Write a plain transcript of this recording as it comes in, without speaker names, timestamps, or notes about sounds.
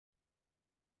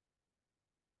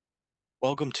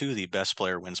Welcome to the Best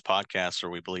Player Wins podcast, where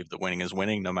we believe that winning is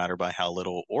winning, no matter by how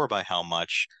little or by how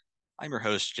much. I'm your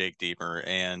host, Jake Deemer,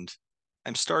 and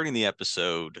I'm starting the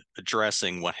episode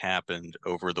addressing what happened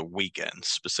over the weekend,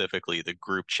 specifically the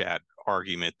group chat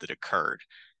argument that occurred.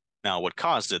 Now, what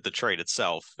caused it, the trade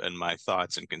itself, and my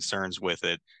thoughts and concerns with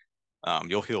it,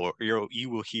 you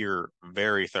will hear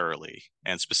very thoroughly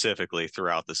and specifically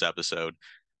throughout this episode.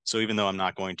 So even though I'm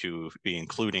not going to be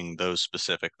including those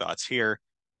specific thoughts here,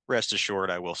 rest assured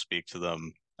I will speak to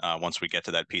them once we get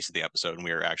to that piece of the episode and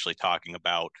we are actually talking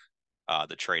about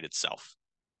the trade itself.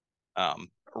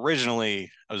 Originally,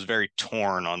 I was very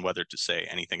torn on whether to say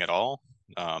anything at all,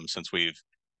 since we've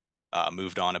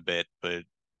moved on a bit, but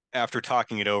after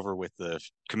talking it over with the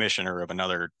commissioner of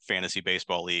another fantasy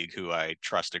baseball league who I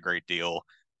trust a great deal,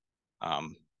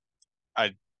 um,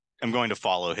 I am going to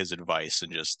follow his advice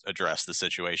and just address the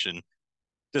situation.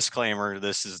 Disclaimer: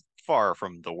 this is far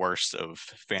from the worst of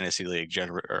fantasy league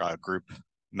group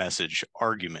message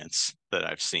arguments that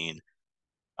I've seen.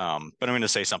 But I'm going to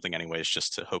say something anyways,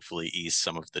 just to hopefully ease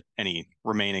some of the any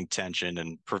remaining tension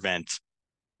and prevent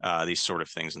these sort of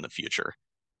things in the future.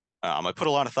 I put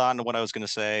a lot of thought into what I was going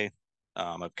to say.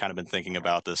 I've kind of been thinking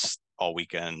about this all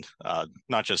weekend,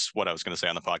 not just what I was going to say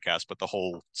on the podcast, but the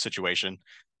whole situation.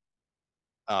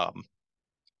 Um,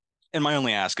 and my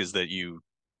only ask is that you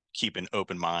keep an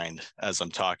open mind as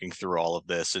I'm talking through all of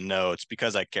this and know it's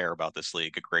because I care about this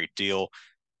league a great deal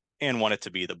and want it to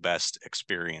be the best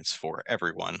experience for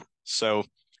everyone. So,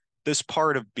 this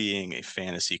part of being a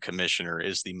fantasy commissioner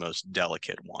is the most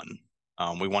delicate one.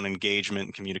 We want engagement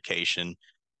and communication.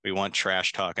 We want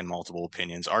trash talk and multiple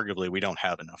opinions. Arguably, we don't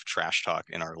have enough trash talk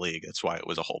in our league. That's why it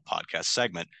was a whole podcast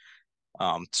segment.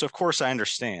 So, of course, I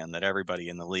understand that everybody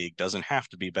in the league doesn't have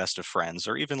to be best of friends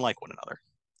or even like one another.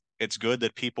 It's good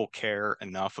that people care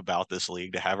enough about this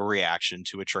league to have a reaction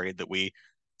to a trade that we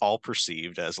all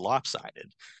perceived as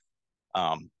lopsided.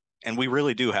 Um, and we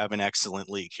really do have an excellent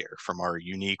league here, from our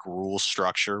unique rule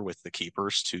structure with the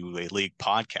keepers to a league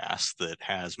podcast that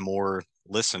has more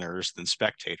listeners than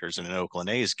spectators in an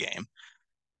Oakland A's game.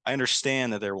 I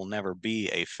understand that there will never be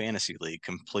a fantasy league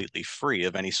completely free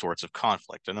of any sorts of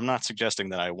conflict, and I'm not suggesting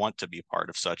that I want to be part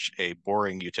of such a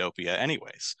boring utopia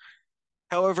anyways.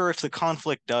 However, if the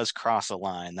conflict does cross a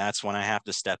line, that's when I have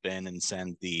to step in and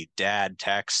send the dad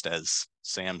text, as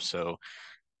Sam so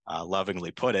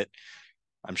lovingly put it,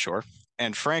 I'm sure.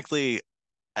 And frankly,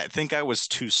 I think I was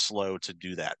too slow to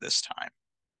do that this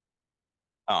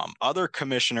time. Other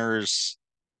commissioners,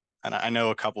 and I know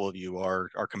a couple of you are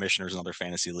commissioners in other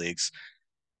fantasy leagues.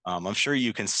 I'm sure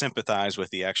you can sympathize with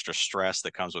the extra stress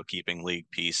that comes with keeping league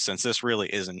peace, since this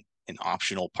really isn't an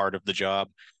optional part of the job.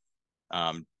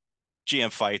 Um,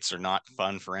 GM fights are not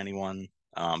fun for anyone,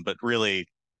 but really,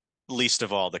 least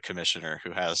of all, the commissioner,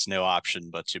 who has no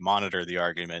option but to monitor the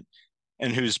argument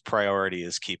and whose priority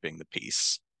is keeping the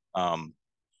peace. Um,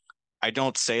 I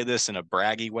don't say this in a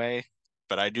braggy way,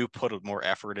 but I do put more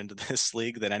effort into this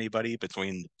league than anybody,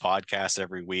 between the podcast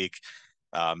every week,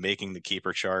 making the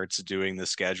keeper charts, doing the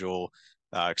schedule,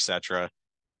 etc.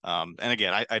 And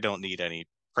again, I don't need any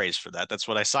praise for that. That's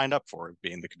what I signed up for,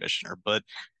 being the commissioner. But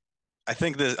I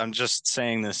think that I'm just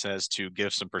saying this as to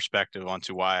give some perspective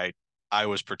onto why I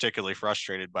was particularly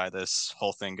frustrated by this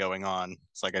whole thing going on.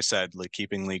 It's like I said, like,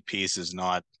 keeping league peace is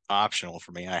not optional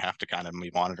for me. I have to kind of be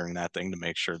monitoring that thing to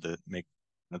make that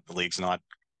the league's not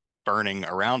burning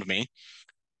around me.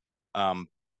 Um,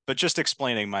 but just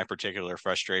explaining my particular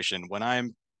frustration when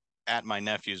I'm at my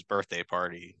nephew's birthday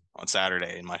party on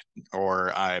Saturday and my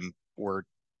or I'm we're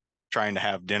trying to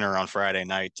have dinner on Friday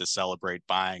night to celebrate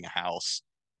buying a house,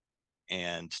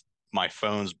 and my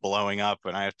phone's blowing up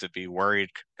and I have to be worried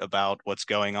about what's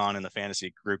going on in the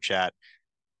fantasy group chat.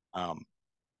 Um,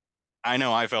 I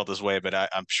know I felt this way, but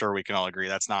I'm sure we can all agree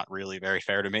that's not really very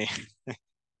fair to me.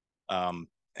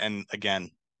 And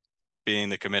again, being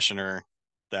the commissioner,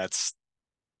 that's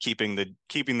keeping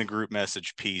the group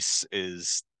message piece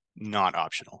is not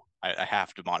optional. I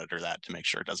have to monitor that to make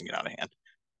sure it doesn't get out of hand.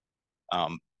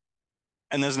 Um,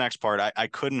 and this next part, I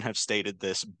couldn't have stated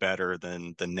this better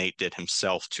than Nate did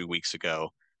himself 2 weeks ago.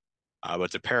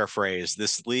 But to paraphrase,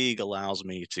 this league allows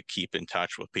me to keep in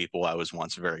touch with people I was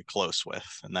once very close with.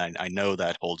 And I know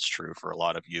that holds true for a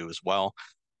lot of you as well.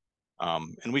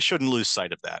 And we shouldn't lose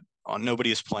sight of that.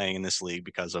 Nobody is playing in this league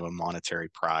because of a monetary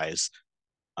prize.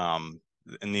 Um,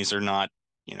 and these are not,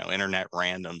 internet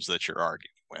randoms that you're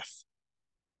arguing with.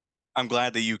 I'm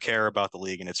glad that you care about the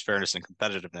league and its fairness and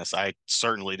competitiveness. I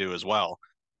certainly do as well.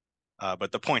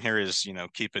 But the point here is,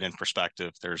 keep it in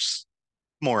perspective. There's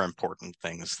more important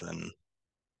things than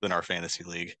our fantasy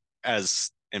league,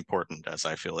 as important as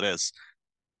I feel it is.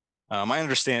 I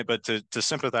understand, but to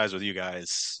sympathize with you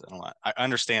guys, I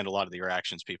understand a lot of the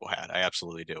reactions people had. I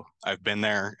absolutely do. I've been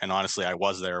there, and honestly, I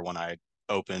was there when I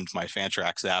opened my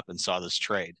Fantrax app and saw this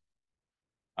trade.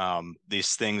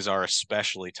 These things are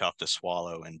especially tough to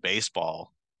swallow in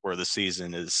baseball, where the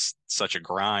season is such a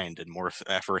grind and more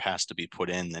effort has to be put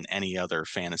in than any other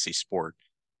fantasy sport.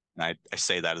 And I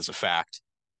say that as a fact.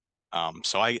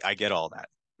 So I get all that.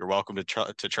 You're welcome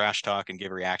to trash talk and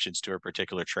give reactions to a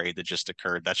particular trade that just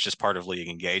occurred. That's just part of league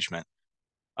engagement.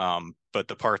 But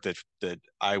the part that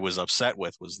I was upset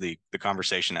with was the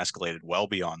conversation escalated well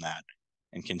beyond that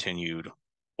and continued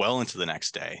well into the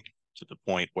next day to the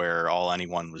point where all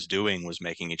anyone was doing was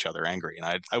making each other angry.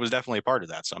 And I was definitely a part of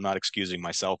that. So I'm not excusing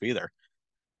myself either.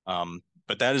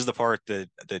 But that is the part that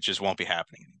just won't be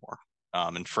happening anymore.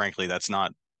 And frankly, that's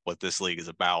not what this league is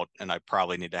about. And I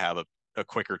probably need to have a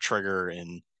quicker trigger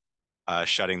in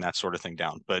shutting that sort of thing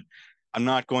down. But I'm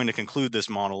not going to conclude this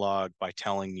monologue by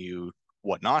telling you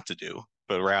what not to do,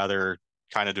 but rather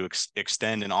kind of to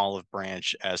extend an olive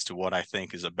branch as to what I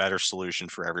think is a better solution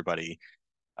for everybody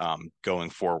going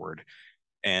forward.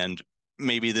 And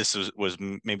maybe this was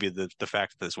maybe the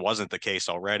fact that this wasn't the case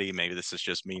already. Maybe this is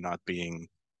just me not being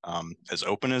as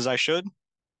open as I should.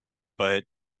 But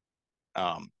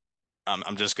um,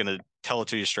 I'm just going to tell it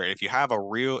to you straight. If you have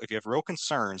real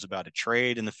concerns about a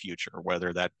trade in the future,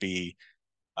 whether that be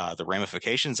the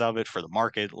ramifications of it for the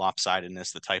market,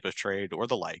 lopsidedness, the type of trade, or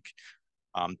the like,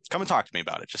 come and talk to me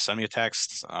about it. Just send me a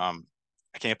text.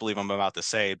 I can't believe I'm about to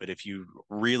say, but if you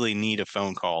really need a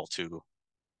phone call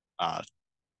uh,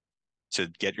 to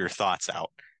get your thoughts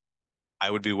out,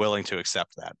 I would be willing to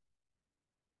accept that.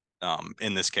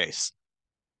 In this case,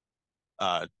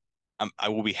 uh, I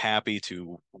will be happy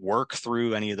to work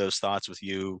through any of those thoughts with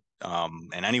you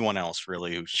and anyone else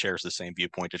really who shares the same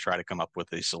viewpoint to try to come up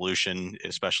with a solution,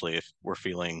 especially if we're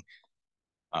feeling,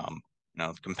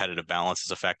 competitive balance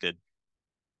is affected.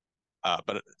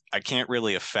 But I can't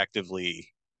really effectively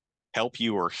help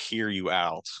you or hear you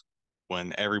out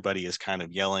when everybody is kind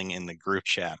of yelling in the group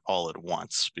chat all at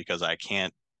once because I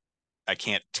can't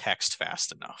text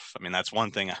fast enough. I mean, that's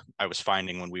one thing I was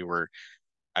finding when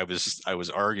I was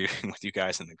arguing with you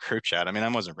guys in the group chat. I mean, I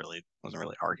wasn't really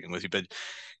arguing with you, but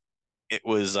it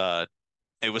was uh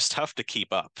it was tough to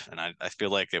keep up, and I feel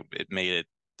like it made it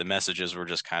the messages were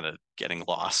just kind of getting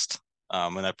lost,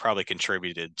 and that probably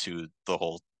contributed to the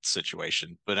whole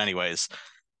situation. But anyways,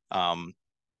 um,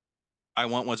 I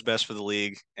want what's best for the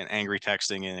league, and angry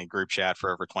texting in a group chat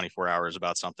for over 24 hours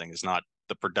about something is not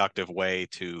the productive way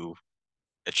to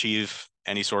achieve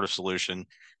any sort of solution.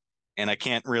 And I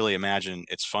can't really imagine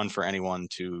it's fun for anyone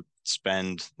to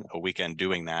spend a weekend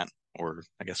doing that, or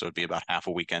I guess it would be about half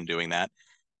a weekend doing that,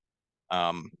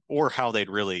 or how they'd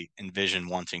really envision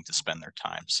wanting to spend their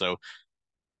time. So,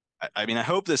 I mean, I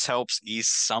hope this helps ease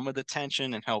some of the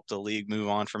tension and help the league move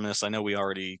on from this. I know we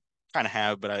already kind of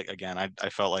have, but I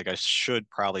felt like I should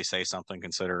probably say something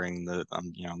considering that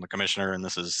I'm the commissioner and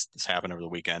this happened over the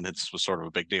weekend. It was sort of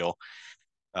a big deal.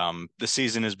 The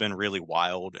season has been really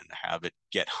wild, and to have it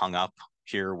get hung up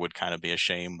here would kind of be a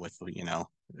shame.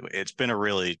 It's been a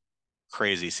really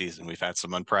crazy season. We've had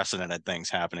some unprecedented things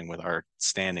happening with our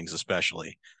standings,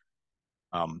 especially.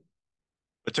 Um,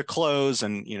 but to close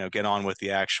and get on with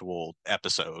the actual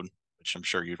episode, which I'm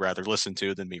sure you'd rather listen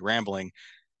to than me rambling.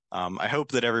 I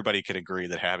hope that everybody could agree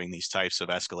that having these types of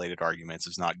escalated arguments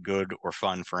is not good or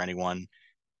fun for anyone.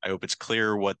 I hope it's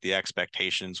clear what the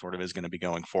expectation sort of is going to be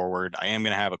going forward. I am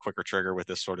going to have a quicker trigger with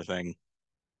this sort of thing.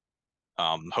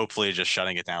 Hopefully just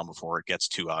shutting it down before it gets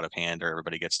too out of hand or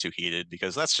everybody gets too heated,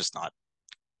 because that's just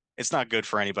it's not good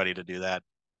for anybody to do that.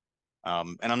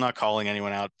 And I'm not calling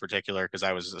anyone out in particular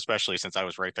because especially since I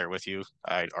was right there with you,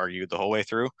 I argued the whole way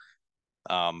through.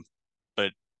 Um,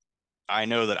 but I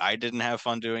know that I didn't have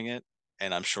fun doing it,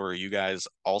 and I'm sure you guys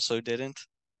also didn't.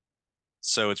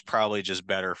 So it's probably just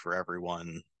better for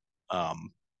everyone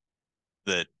um,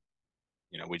 that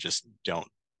we just don't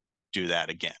do that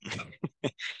again.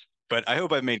 But I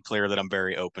hope I've made clear that I'm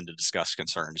very open to discuss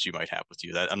concerns you might have with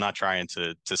you. That I'm not trying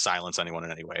to silence anyone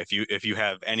in any way. If you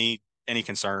have any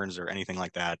concerns or anything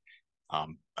like that,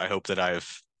 I hope that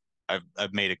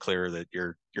I've made it clear that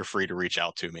you're free to reach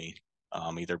out to me,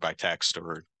 either by text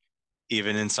or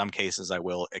even in some cases I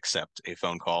will accept a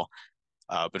phone call.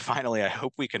 But finally, I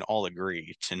hope we can all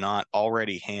agree to not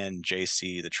already hand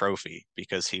JC the trophy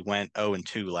because he went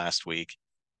 0-2 last week,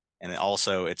 and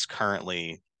also it's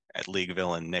currently at League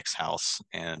Villain Nick's house,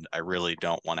 and I really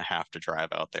don't want to have to drive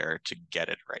out there to get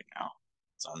it right now.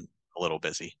 So I'm a little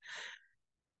busy.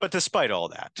 But despite all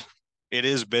that, it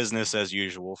is business as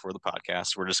usual for the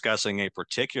podcast. We're discussing a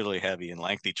particularly heavy and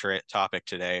lengthy topic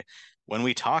today, when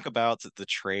we talk about the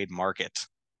trade market,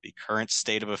 the current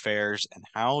state of affairs, and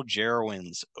how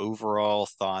Jarwin's overall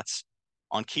thoughts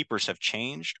on keepers have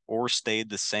changed or stayed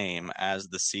the same as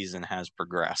the season has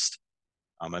progressed.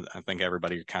 I think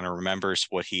everybody kind of remembers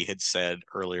what he had said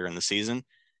earlier in the season.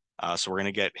 So we're going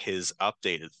to get his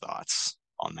updated thoughts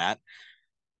on that.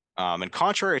 And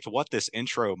contrary to what this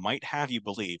intro might have you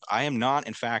believe, I am not,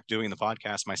 in fact, doing the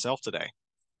podcast myself today.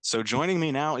 So joining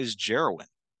me now is Jarwin.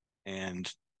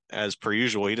 And as per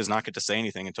usual, he does not get to say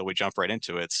anything until we jump right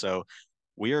into it. So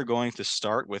we are going to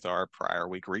start with our prior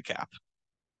week recap.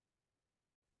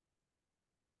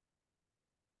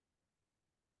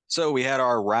 So we had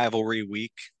our rivalry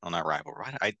week. Well, not rivalry.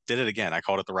 I did it again. I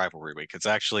called it the rivalry week. It's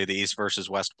actually the East versus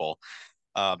West Bowl.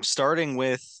 Starting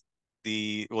with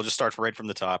we'll just start right from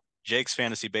the top. Jake's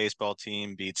fantasy baseball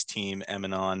team beats Team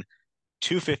Emanon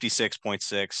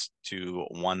 256.6 to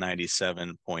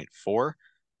 197.4.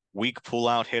 Weak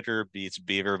pullout hitter beats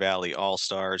Beaver Valley All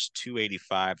Stars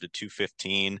 285 to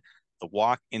 215. The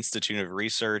Walk Institute of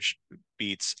Research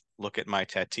beats Look at My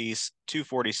Tatis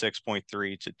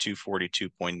 246.3 to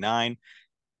 242.9.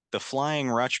 The Flying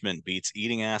Rutschman beats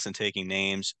Eating Ass and Taking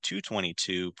Names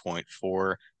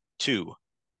 222.4 to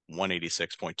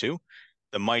 186.2.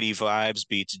 The Mighty Vibes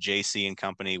beats JC and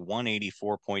Company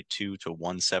 184.2 to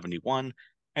 171.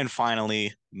 And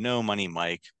finally, No Money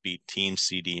Mike beat Team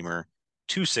C Deemer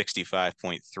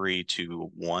 265.3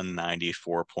 to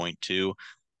 194.2.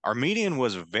 Our median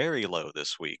was very low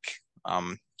this week.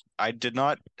 I did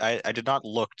not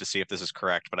look to see if this is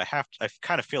correct, but I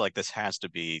kind of feel like this has to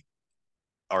be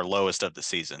our lowest of the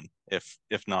season. If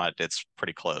not, it's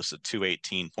pretty close at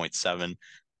 218.7.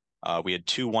 We had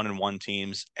two 1-1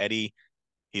 teams. Eddie,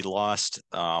 he lost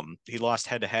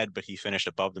head to head, but he finished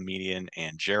above the median.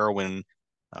 And Jarwin,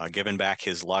 given back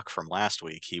his luck from last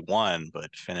week, he won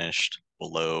but finished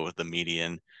below the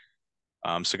median.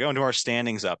 So going to our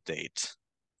standings update.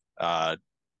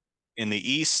 In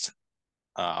the East,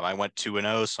 I went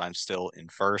 2-0, so I'm still in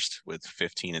first with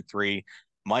 15-3.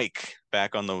 Mike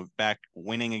back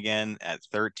winning again at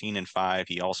 13-5.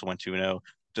 He also went 2-0.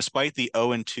 Despite the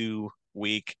 0-2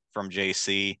 week from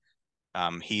JC,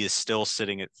 he is still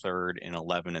sitting at third in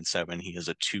 11-7. He has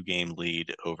a 2-game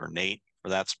lead over Nate for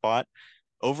that spot.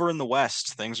 Over in the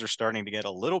West, things are starting to get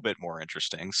a little bit more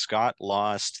interesting. Scott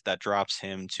lost. That drops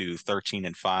him to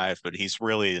 13-5, but he's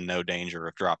really in no danger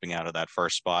of dropping out of that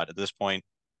first spot at this point.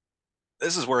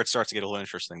 This is where it starts to get a little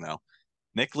interesting, though.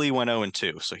 Nick Lee went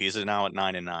 0-2, so he's now at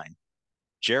 9-9.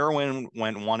 Jarwin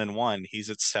went 1-1.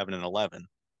 He's at 7-11.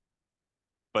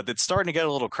 But it's starting to get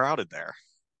a little crowded there.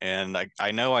 And I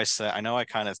know I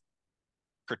kind of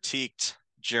critiqued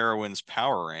Jarwin's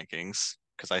power rankings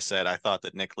because I said I thought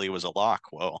that Nick Lee was a lock.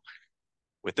 Well,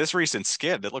 with this recent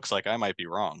skid, it looks like I might be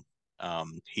wrong.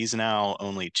 He's now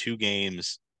only 2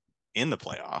 games in the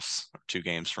playoffs, or 2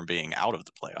 games from being out of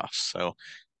the playoffs. So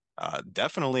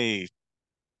definitely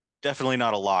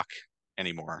not a lock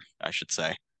anymore, I should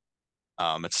say.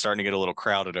 It's starting to get a little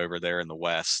crowded over there in the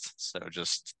West. So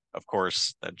just, of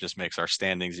course, that just makes our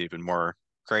standings even more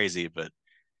crazy. But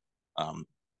um,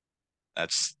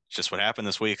 that's just what happened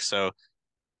this week. So,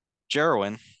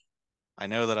 Jarwin, I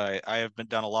know that I have been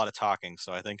done a lot of talking,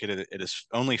 so I think it is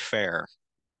only fair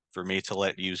for me to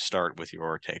let you start with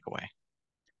your takeaway.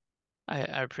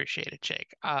 I appreciate it,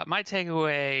 Jake. My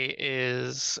takeaway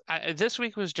is this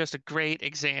week was just a great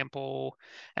example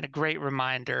and a great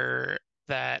reminder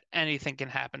that anything can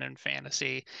happen in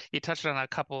fantasy. You touched on a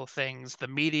couple of things. The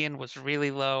median was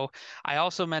really low. I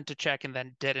also meant to check and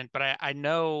then didn't, but I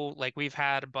know like we've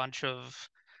had a bunch of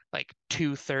like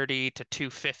 230 to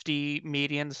 250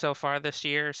 medians so far this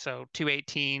year. So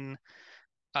 218,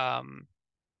 um,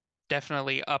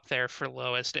 definitely up there for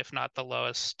lowest, if not the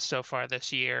lowest so far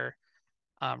this year.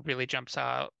 Really jumps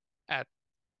out at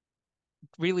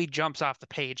really jumps off the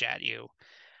page at you.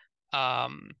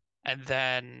 Um, and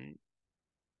then,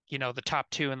 the top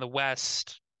two in the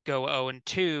West go 0 and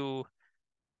 2,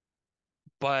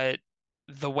 but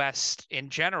the West in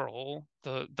general,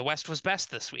 the West was best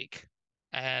this week,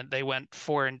 and they went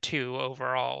 4 and 2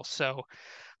 overall. So,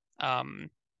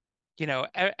 um,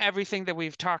 everything that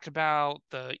we've talked about,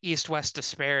 the East-West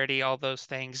disparity, all those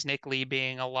things, Nick Lee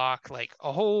being a lock, like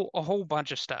a whole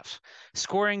bunch of stuff.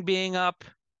 Scoring being up,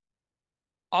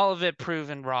 all of it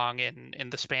proven wrong in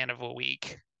the span of a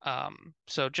week.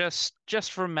 So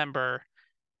just remember,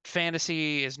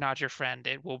 fantasy is not your friend.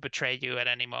 It will betray you at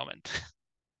any moment.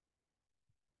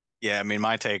 Yeah, I mean,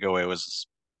 my takeaway was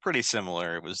pretty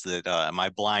similar. It was that my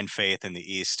blind faith in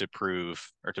the East to prove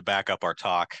or to back up our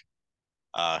talk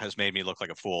has made me look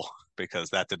like a fool because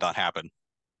that did not happen.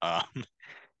 Uh,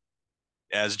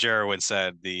 as Jerwin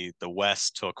said, the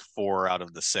West took 4 out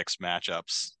of the 6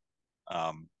 matchups,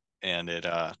 um, and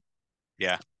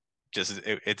yeah, just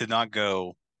it did not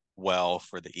go well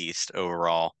for the East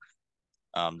overall,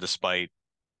 despite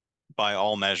by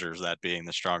all measures that being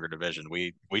the stronger division.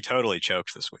 We totally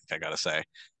choked this week, I gotta say.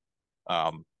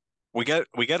 Um, we get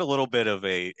a little bit of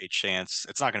a chance.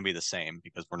 It's not going to be the same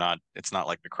because we're not. It's not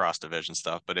like the cross division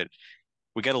stuff, but it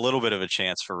we get a little bit of a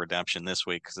chance for redemption this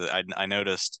week because I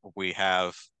noticed we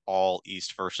have all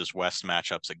East versus West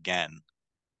matchups again,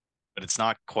 but it's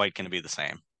not quite going to be the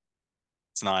same.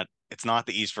 It's not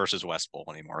the East versus West Bowl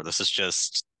anymore. This is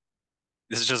just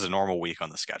a normal week on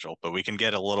the schedule, but we can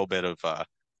get a little bit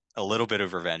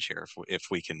of revenge here if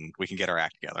we can get our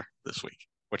act together this week,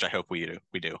 which I hope we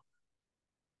do.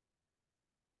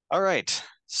 All right,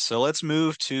 so let's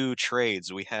move to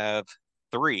trades. We have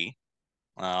three.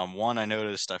 One I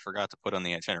noticed I forgot to put on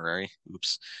the itinerary.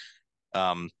 Oops.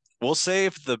 Um, we'll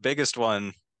save the biggest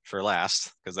one for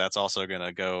last because that's also going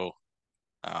to go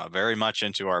very much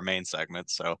into our main segment.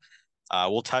 So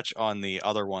we'll touch on the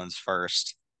other ones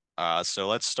first. So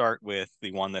let's start with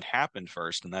the one that happened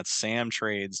first, and that's Sam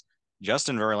trades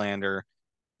Justin Verlander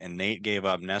and Nate gave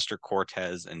up Nestor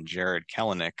Cortez and Jared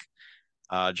Kelenic.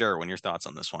 Jared, what are your thoughts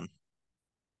on this one?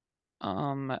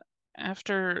 Um, I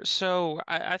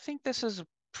think this is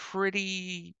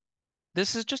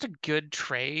just a good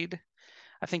trade.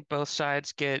 I think both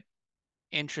sides get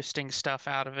interesting stuff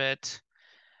out of it.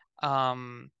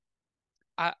 Um,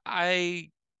 I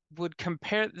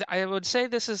would say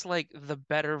this is like the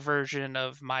better version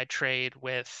of my trade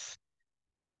with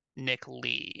Nick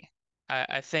Lee.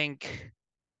 I think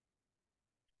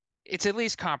it's at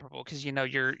least comparable because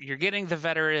you're getting the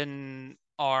veteran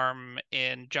arm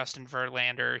in Justin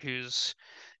Verlander, who's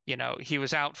he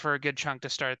was out for a good chunk to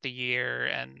start the year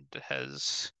and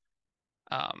has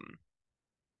um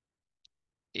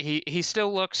he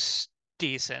still looks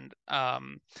decent.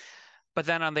 But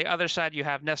then on the other side you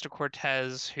have Nestor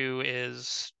Cortez, who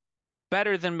is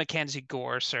better than Mackenzie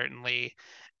Gore, certainly.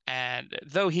 And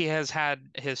though he has had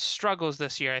his struggles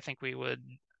this year, I think we would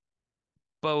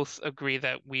both agree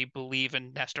that we believe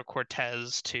in Nestor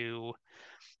Cortez to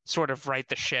sort of right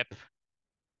the ship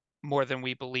more than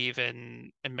we believe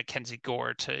in Mackenzie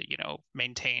Gore to,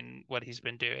 maintain what he's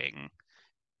been doing.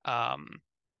 Um,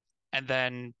 and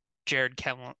then Jared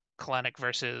Kelenic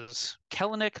versus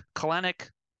Kelenic.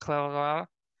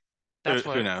 Who, That's who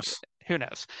what. knows? Who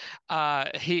knows?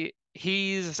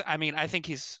 He's. I mean, I think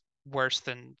he's worse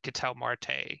than Ketel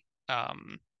Marte.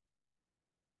 Um,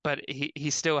 but he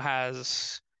still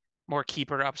has more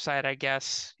keeper upside, I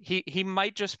guess. He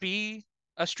might just be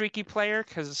a streaky player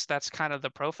because that's kind of the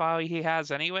profile he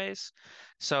has, anyways.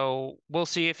 So we'll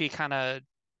see if he kind of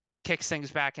kicks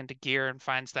things back into gear and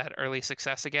finds that early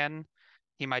success again.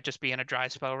 He might just be in a dry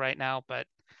spell right now, but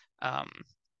um,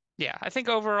 yeah, I think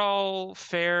overall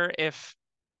fair. If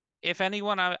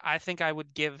anyone, I think I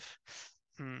would give.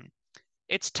 Hmm,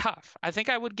 it's tough. I think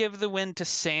I would give the win to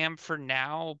Sam for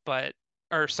now, but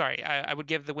or sorry, I would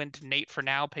give the win to Nate for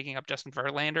now, picking up Justin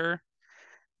Verlander.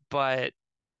 But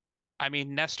I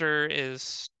mean, Nestor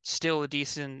is still a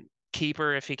decent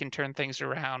keeper if he can turn things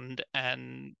around,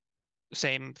 and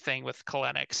same thing with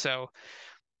Kalenic. So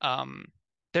um,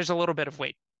 there's a little bit of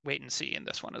wait and see in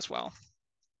this one as well.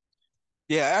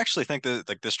 Yeah, I actually think that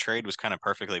like this trade was kind of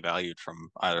perfectly valued from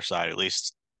either side, at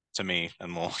least to me,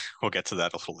 and we'll we'll get to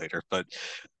that a little later. But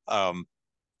um,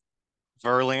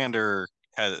 Verlander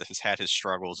has had his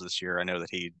struggles this year. I know that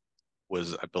he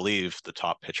was, I believe, the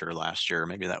top pitcher last year.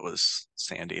 Maybe that was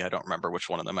Sandy. I don't remember which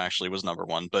one of them actually was number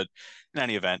one. But in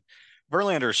any event,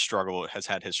 Verlander's struggle has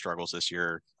had his struggles this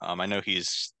year. I know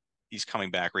he's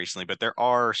coming back recently, but there's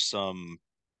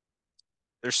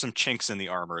some chinks in the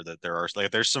armor that there are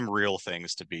like there's some real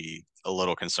things to be a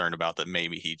little concerned about that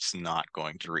maybe he's not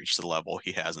going to reach the level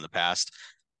he has in the past.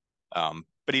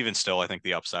 But even still, I think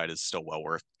the upside is still well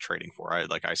worth trading for.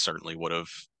 I certainly would have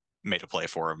made a play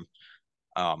for him.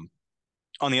 Um,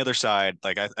 on the other side,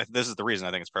 this is the reason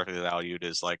I think it's perfectly valued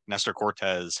is like Nestor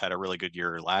Cortez had a really good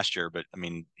year last year, but I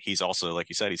mean he's also like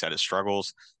you said he's had his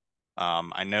struggles.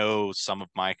 I know some of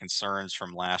my concerns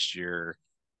from last year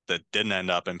that didn't end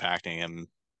up impacting him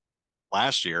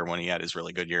last year when he had his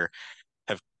really good year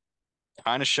have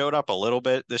kind of showed up a little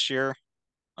bit this year.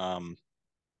 Um,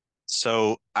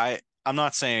 so I'm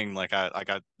not saying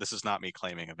this is not me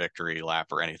claiming a victory lap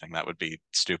or anything. That would be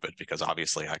stupid because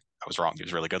obviously I was wrong. He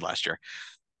was really good last year.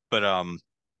 But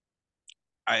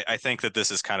I think that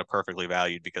this is kind of perfectly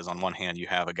valued because on one hand you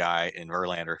have a guy in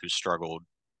Verlander who's struggled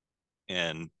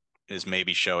and is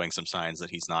maybe showing some signs that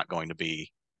he's not going to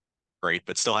be great,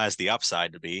 but still has the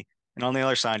upside to be. And on the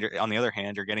other side, on the other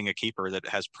hand, you're getting a keeper that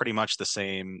has pretty much the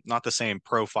same, not the same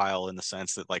profile in the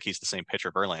sense that like he's the same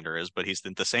pitcher Verlander is, but he's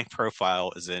the same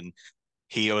profile as in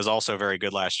he was also very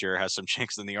good last year, has some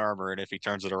chinks in the armor, and if he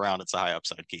turns it around, it's a high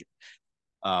upside keep.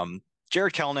 Um,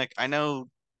 Jared Kelenic, I know,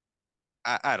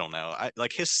 I don't know, I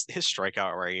like his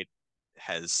strikeout rate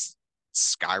has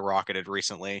skyrocketed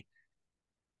recently.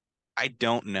 I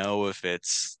don't know if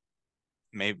it's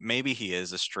maybe he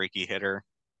is a streaky hitter,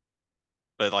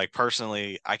 but like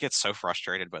personally, I get so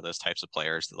frustrated by those types of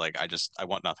players that like I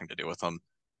want nothing to do with them.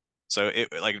 So it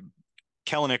like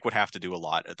Kellenick would have to do a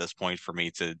lot at this point for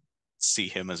me to see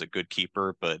him as a good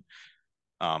keeper, but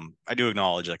I do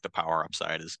acknowledge like the power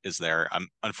upside is there. I'm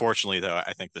unfortunately though,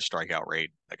 I think the strikeout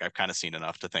rate, like I've kind of seen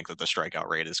enough to think that the strikeout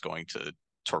rate is going to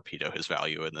torpedo his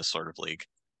value in this sort of league.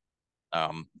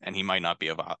 And he might not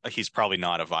be he's probably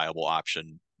not a viable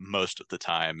option most of the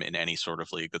time in any sort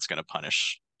of league that's going to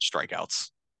punish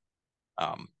strikeouts.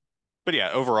 Um, but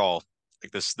yeah, overall,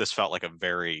 like this felt like a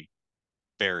very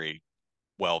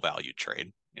well valued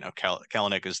trade. You know,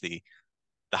 Kalanick is the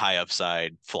high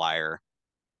upside flyer.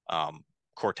 Um,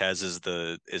 Cortez is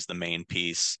the main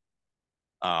piece.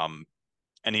 Um,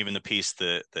 and even the piece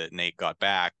that Nate got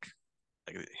back,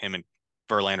 like him and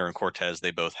Verlander and Cortez,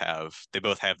 they both have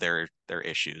their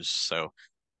issues. So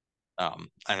I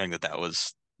think that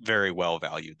was very well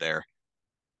valued there.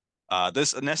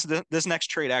 This next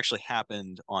trade actually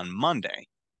happened on Monday,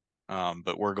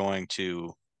 but we're going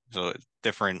to so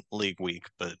different league week,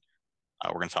 but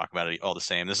we're going to talk about it all the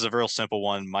same. This is a real simple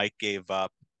one. Mike gave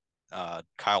up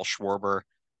Kyle Schwarber.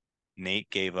 Nate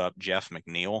gave up Jeff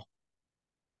McNeil.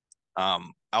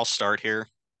 I'll start here.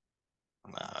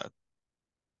 Uh,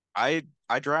 I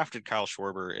drafted Kyle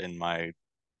Schwarber in my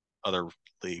other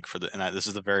league this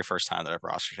is the very first time that I've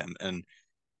rostered him, and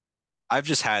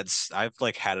I've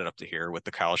like had it up to here with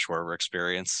the Kyle Schwarber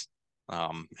experience.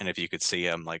 And if you could see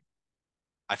him, like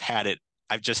I've had it.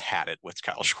 I've just had it with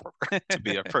Kyle Schwarber, to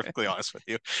be perfectly honest with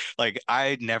you. Like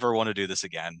I never want to do this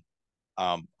again.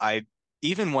 I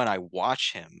even when I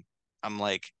watch him, I'm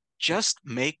like, just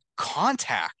make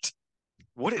contact.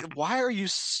 Why are you?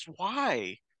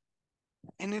 Why?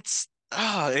 And it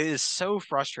is so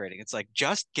frustrating. It's like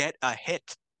just get a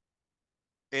hit.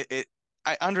 It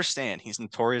I understand he's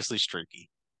notoriously streaky.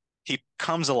 He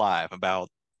comes alive about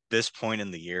this point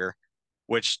in the year,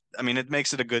 which I mean, it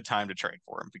makes it a good time to trade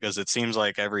for him because it seems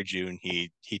like every June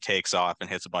he takes off and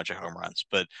hits a bunch of home runs.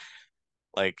 But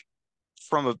like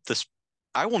this,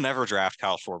 I will never draft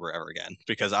Kyle Schwarber ever again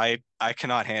because I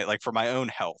cannot handle like for my own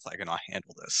health, I cannot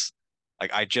handle this.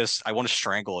 Like I want to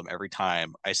strangle him every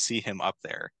time I see him up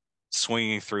there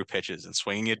swinging through pitches and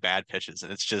swinging at bad pitches,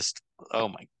 and it's just oh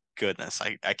my goodness,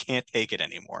 I can't take it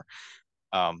anymore.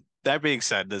 That being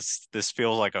said, this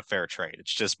feels like a fair trade.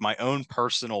 It's just my own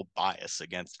personal bias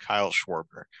against Kyle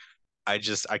Schwarber. I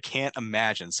can't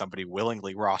imagine somebody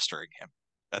willingly rostering him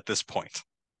at this point.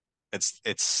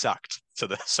 It's sucked to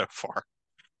this so far.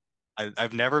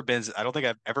 I've never been. I don't think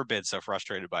I've ever been so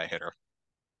frustrated by a hitter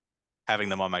having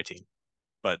them on my team.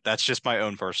 But that's just my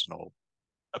own personal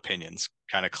opinions,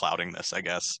 kind of clouding this, I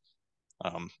guess.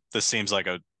 This seems like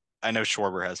a. I know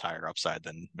Schwarber has higher upside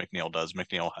than McNeil does.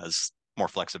 McNeil has more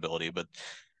flexibility, but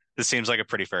this seems like a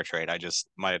pretty fair trade. I just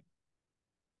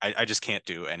can't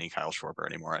do any Kyle Schwarber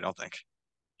anymore. I don't think.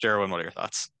 Jerwin, what are your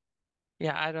thoughts?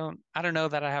 Yeah, I don't know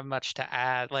that I have much to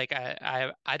add. Like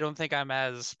I don't think I'm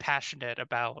as passionate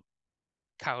about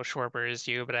Kyle Schwarber as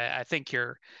you, but I think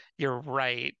you're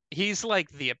right. He's like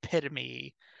the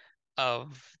epitome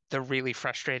of the really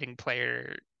frustrating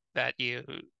player that you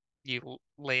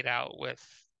laid out with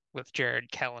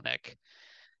Jared Kelenic.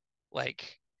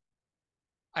 Like,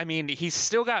 I mean, he's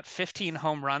still got 15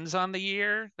 home runs on the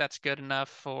year. That's good enough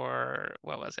for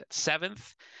what was it,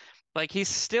 seventh? Like he's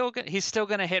still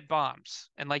gonna hit bombs,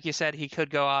 and like you said, he could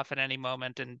go off at any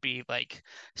moment and be like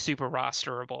super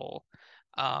rosterable.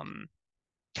 Um,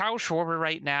 Kyle Schwarber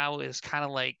right now is kind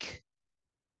of like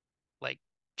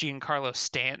Giancarlo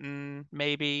Stanton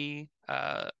maybe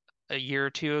a year or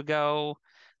two ago.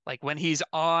 Like when he's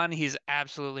on, he's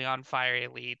absolutely on fire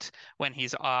elite. When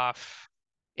he's off,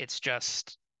 it's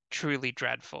just truly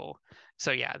dreadful.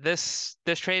 So yeah, this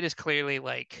trade is clearly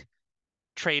like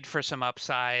trade for some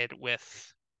upside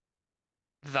with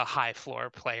the high floor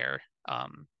player.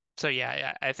 So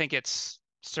yeah, I think it's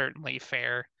certainly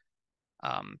fair.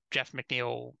 Jeff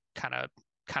McNeil kind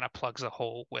of plugs a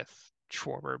hole with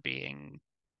Schwarber being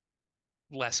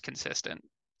less consistent.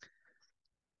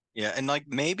 Yeah, and like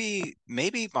maybe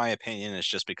my opinion is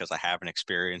just because I haven't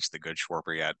experienced the good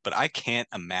Schwarber yet, but I can't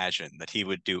imagine that he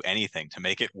would do anything to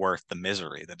make it worth the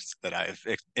misery that I've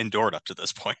endured up to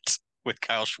this point. with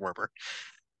Kyle Schwarber.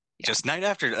 Yeah. Just night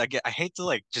after, I hate to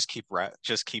like just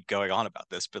keep going on about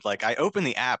this, but like I open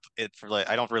the app, it for like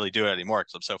I don't really do it anymore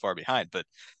because I'm so far behind. But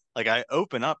like I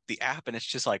open up the app and it's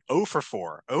just like 0 for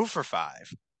 4, 0 for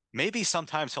 5. Maybe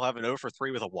sometimes he'll have an 0 for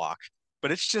 3 with a walk,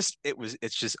 but it's just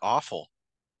awful.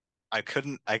 I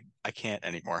can't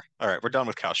anymore. All right, we're done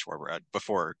with Kyle Schwarber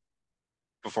before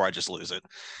I just lose it.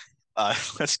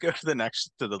 Let's go to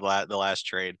the last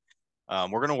trade. We're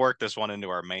going to work this one into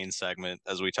our main segment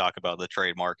as we talk about the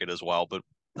trade market as well, but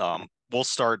we'll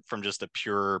start from just a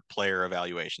pure player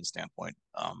evaluation standpoint.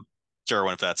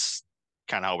 Jerwin, if that's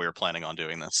kind of how we were planning on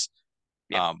doing this,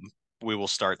 Yeah. um, we will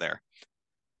start there.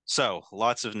 So,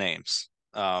 lots of names.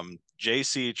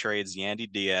 JC trades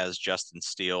Yandy Diaz, Justin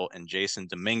Steele, and Jason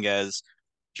Dominguez.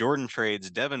 Jordan trades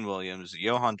Devin Williams,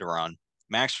 Johan Duran,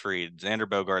 Max Fried, Xander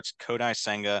Bogaerts, Kodai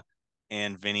Senga,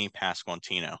 and Vinny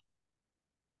Pasquantino.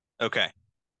 Okay,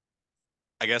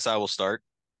 I guess I will start,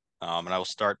 and I will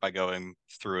start by going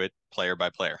through it player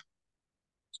by player.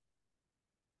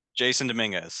 Jason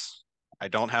Dominguez. I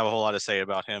don't have a whole lot to say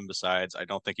about him besides I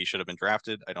don't think he should have been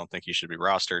drafted. I don't think he should be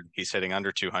rostered. He's hitting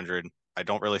under 200. I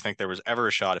don't really think there was ever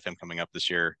a shot of him coming up this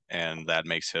year, and that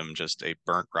makes him just a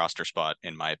burnt roster spot,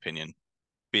 in my opinion.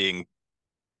 Being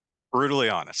brutally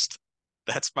honest,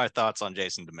 that's my thoughts on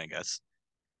Jason Dominguez.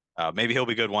 Maybe he'll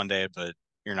be good one day, but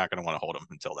you're not going to want to hold him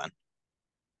until then.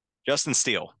 Justin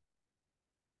Steele.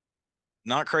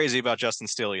 Not crazy about Justin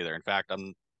Steele either. In fact,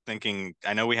 I'm thinking,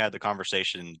 I know we had the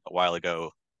conversation a while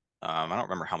ago. I don't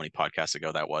remember how many podcasts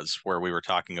ago that was, where we were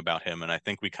talking about him, and I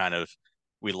think we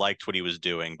liked what he was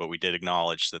doing, but we did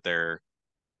acknowledge that there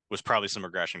was probably some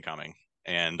regression coming.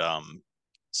 And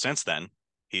since then,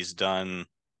 he's done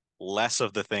less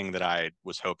of the thing that I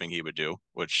was hoping he would do,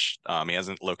 which he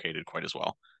hasn't located quite as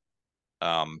well.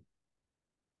 Um,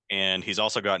 and he's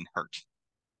also gotten hurt,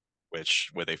 which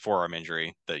with a forearm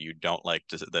injury that you don't like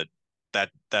to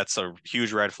that's a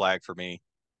huge red flag for me.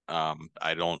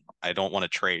 I don't want to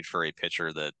trade for a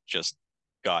pitcher that just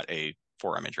got a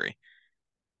forearm injury.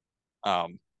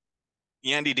 Um,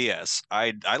 Yandy Diaz.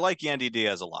 I like Yandy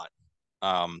Diaz a lot.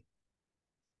 Um,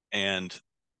 and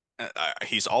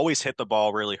he's always hit the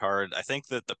ball really hard. I think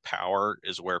that the power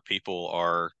is where people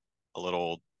are a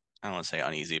little, I don't want to say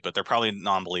uneasy, but they're probably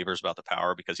non-believers about the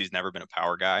power because he's never been a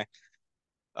power guy.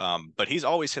 But he's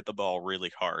always hit the ball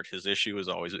really hard. His issue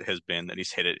has been that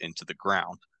he's hit it into the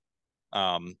ground.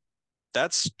 Um,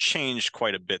 that's changed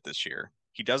quite a bit this year.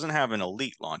 He doesn't have an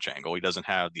elite launch angle. He doesn't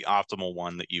have the optimal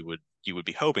one that you would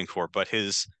be hoping for, but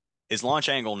his launch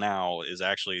angle now is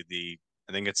actually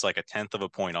I think it's like a tenth of a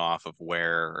point off of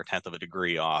where, or a tenth of a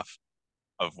degree off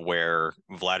of where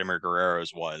Vladimir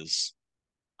Guerrero's was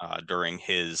during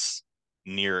his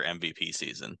near MVP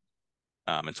season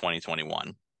in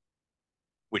 2021.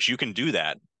 Which you can do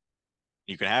that.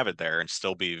 You can have it there and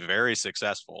still be very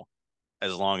successful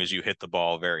as long as you hit the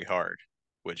ball very hard,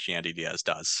 which Yandy Diaz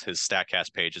does. His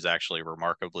StatCast page is actually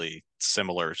remarkably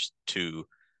similar to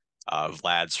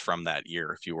Vlad's from that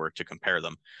year if you were to compare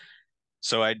them.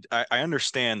 So I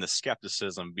understand the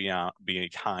skepticism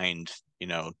behind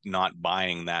not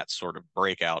buying that sort of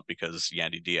breakout because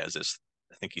Yandy Diaz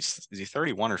I think is he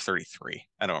 31 or 33?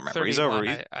 I don't remember.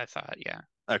 31, I thought, yeah.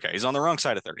 Okay, he's on the wrong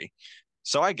side of 30.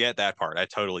 So I get that part. I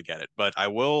totally get it. But I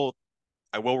will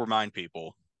remind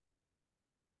people,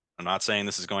 I'm not saying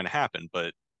this is going to happen,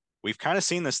 but we've kind of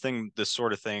seen this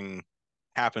sort of thing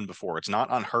happen before. It's not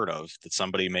unheard of that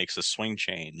somebody makes a swing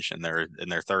change in their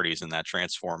 30s and that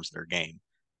transforms their game.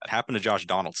 That happened to Josh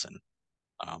Donaldson.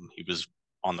 He was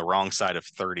on the wrong side of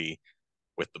 30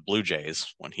 with the Blue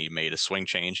Jays when he made a swing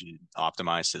change. He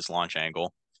optimized his launch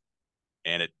angle,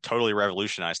 and it totally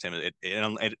revolutionized him.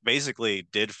 It basically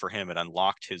did for him. It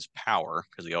unlocked his power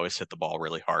because he always hit the ball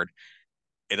really hard.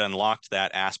 It unlocked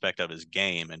that aspect of his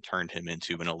game and turned him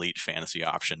into an elite fantasy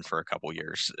option for a couple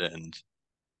years. And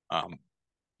um,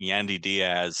 Yandy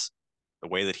Diaz, the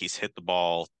way that he's hit the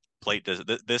ball, plate does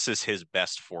this is his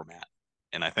best format,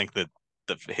 and I think that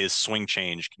his swing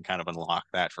change can kind of unlock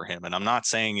that for him. And I'm not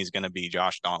saying he's going to be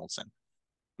Josh Donaldson.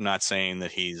 I'm not saying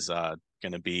that he's going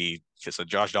to be because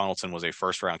Josh Donaldson was a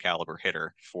first round caliber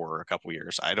hitter for a couple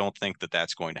years. I don't think that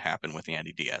that's going to happen with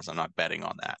Yandy Diaz. I'm not betting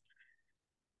on that.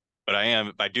 But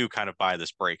I do kind of buy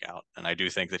this breakout, and I do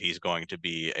think that he's going to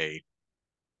be a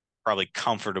probably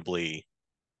comfortably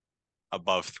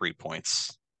above 3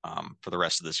 points for the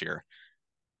rest of this year.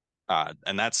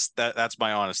 And that's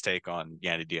my honest take on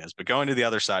Yandy Diaz. But going to the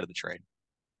other side of the trade,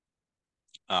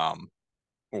 um,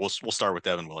 we'll start with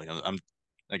Devin Williams.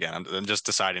 I'm just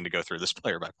deciding to go through this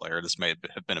player by player. This may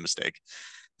have been a mistake.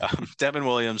 Devin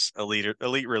Williams, elite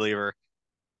reliever.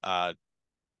 Uh,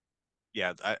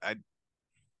 yeah,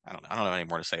 I don't know any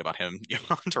more to say about him.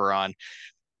 Duran,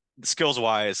 skills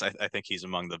wise, I think he's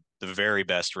among the very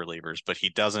best relievers, but he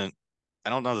doesn't. I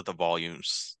don't know that the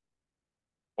volume's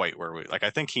quite where we like.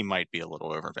 I think he might be a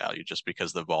little overvalued just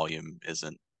because the volume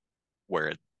isn't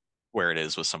where it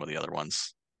is with some of the other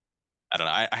ones. I don't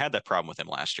know. I had that problem with him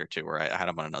last year too, where I had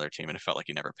him on another team and it felt like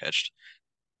he never pitched.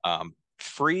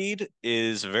 Freed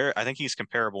is very. I think he's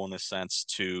comparable in this sense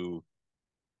to.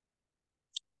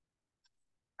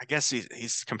 I guess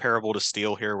he's comparable to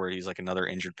Steele here, where he's like another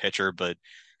injured pitcher, but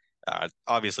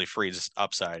obviously Freed's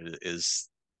upside is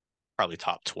probably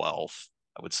top 12,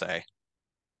 I would say.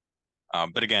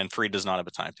 But again, Freed does not have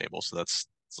a timetable, so that's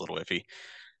it's a little iffy.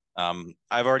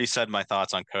 I've already said my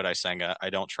thoughts on Kodai Senga. I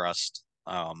don't trust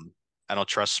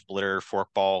splitter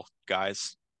forkball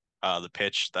guys. The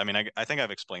pitch. I mean, I think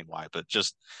I've explained why, but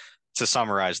just to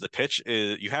summarize, the pitch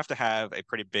is you have to have a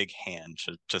pretty big hand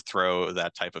to throw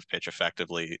that type of pitch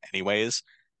effectively, anyways,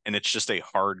 and it's just a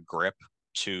hard grip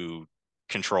to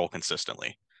control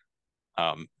consistently.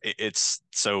 It's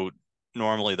so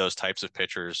normally those types of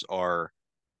pitchers are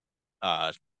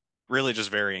uh, really just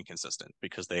very inconsistent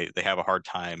because they have a hard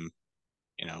time,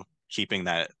 keeping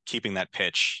that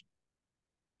pitch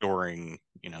during,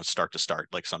 start to start.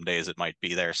 Like some days it might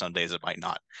be there, some days it might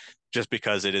not, just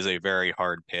because it is a very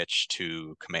hard pitch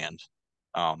to command.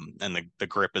 And the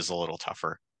grip is a little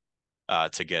tougher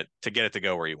to get it to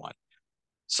go where you want.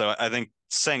 So I think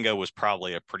Senga was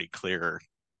probably a pretty clear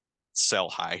sell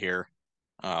high here.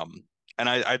 Um, and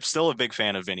I'm still a big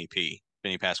fan of Vinny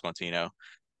Pasquantino.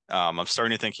 I'm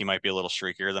starting to think he might be a little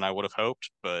streakier than I would have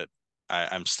hoped, but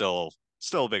I'm still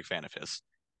a big fan of his.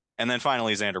 And then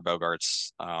finally, Xander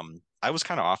Bogaerts. I was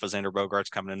kind of off of Xander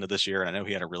Bogaerts coming into this year, and I know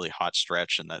he had a really hot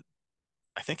stretch, and that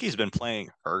I think he's been playing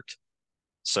hurt.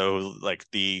 So like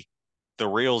the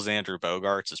real Xander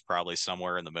Bogaerts is probably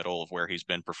somewhere in the middle of where he's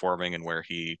been performing and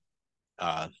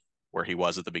uh, where he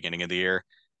was at the beginning of the year,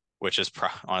 which is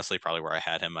honestly probably where I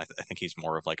had him. I think he's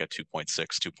more of like a 2.6,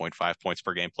 2.5 points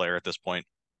per game player at this point.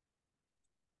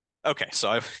 Okay, so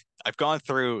I've gone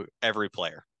through every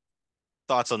player.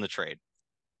 Thoughts on the trade?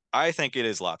 I think it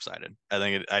is lopsided. I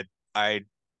think I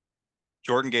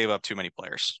Jordan gave up too many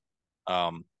players,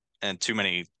 um, and too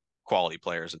many quality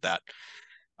players at that.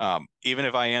 Even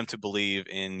if I am to believe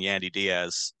in Yandy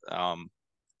Diaz,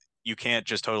 you can't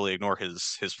just totally ignore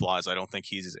his flaws. I don't think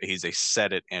he's a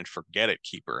set it and forget it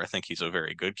keeper. I think he's a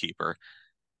very good keeper,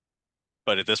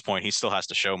 but at this point, he still has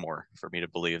to show more for me to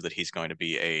believe that he's going to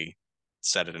be a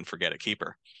set it and forget it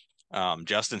keeper.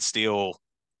 Justin Steele,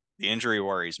 the injury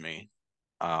worries me.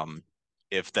 Um,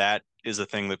 if that is a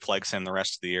thing that plagues him the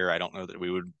rest of the year, I don't know that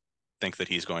we would think that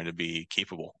he's going to be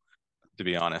keepable, to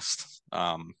be honest.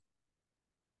 And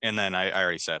then I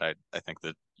already said I think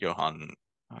that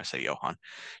I say Johan,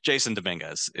 Jason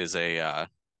Dominguez is a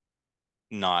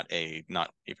not even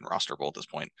rosterable at this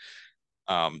point.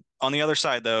 On the other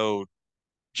side though,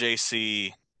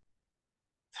 JC,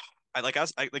 like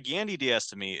Yandy Diaz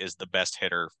to me is the best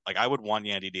hitter. Like I would want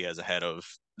Yandy Diaz ahead of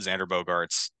Xander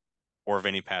Bogaerts or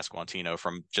Vinny Pasquantino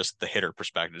from just the hitter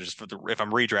perspective. Just if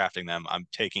I'm redrafting them, I'm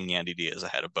taking Yandy Diaz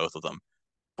ahead of both of them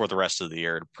for the rest of the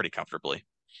year pretty comfortably.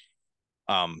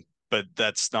 But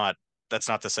that's not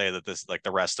to say that this like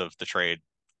the rest of the trade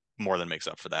more than makes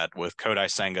up for that. With Kodai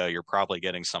Senga, you're probably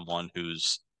getting someone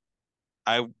who's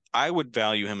I would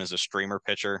value him as a streamer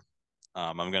pitcher.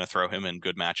 I'm going to throw him in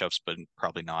good matchups, but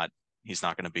probably not. He's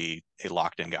not going to be a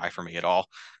locked in guy for me at all.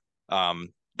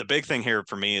 The big thing here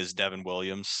for me is Devin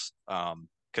Williams,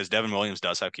 because Devin Williams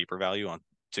does have keeper value on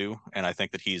too, and I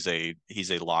think that he's a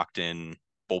locked in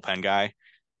bullpen guy.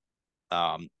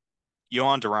 Um,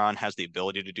 Yohan Duran has the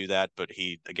ability to do that, but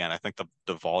I think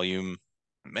the volume,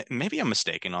 maybe I'm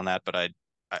mistaken on that, but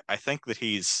I think that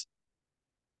he's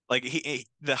like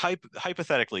the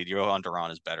hypothetically, Yohan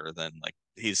Duran is better than like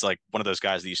he's like one of those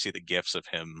guys that you see the gifs of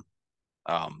him,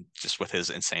 just with his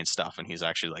insane stuff, and he's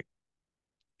actually like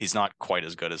he's not quite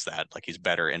as good as that. Like he's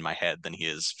better in my head than he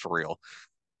is for real.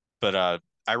 But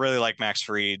I really like Max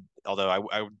Fried, although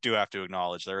I do have to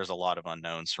acknowledge there is a lot of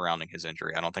unknowns surrounding his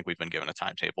injury. I don't think we've been given a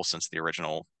timetable since the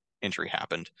original injury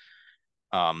happened.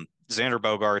 Xander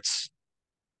Bogaerts,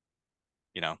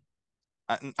 you know,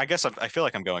 I guess I feel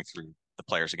like I'm going through the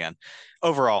players again.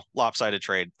 Overall, lopsided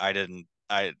trade. I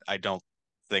don't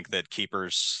think that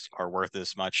keepers are worth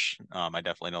as much. I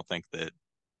definitely don't think that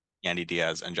Yandy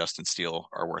Diaz and Justin Steele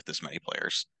are worth as many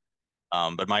players.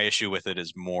 But my issue with it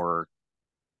is more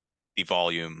the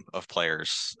volume of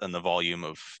players and the volume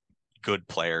of good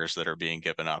players that are being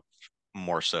given up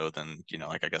more so than,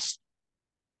 like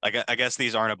I guess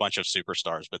these aren't a bunch of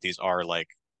superstars, but these are like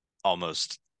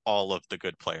almost all of the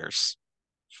good players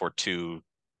for two.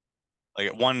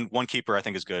 Like one keeper I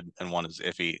think is good, and one is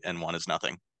iffy, and one is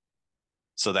nothing.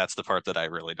 So that's the part that I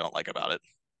really don't like about it.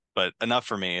 But enough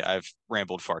for me. I've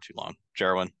rambled far too long.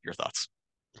 Jarwin, your thoughts?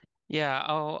 Yeah,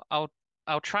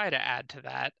 I'll try to add to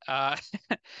that.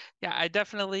 Yeah, I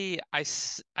definitely I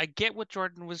get what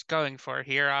Jordan was going for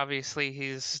here. Obviously,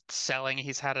 he's selling.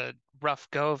 He's had a rough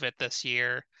go of it this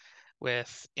year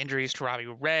with injuries to Robbie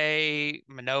Ray.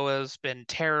 Manoa's been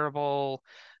terrible.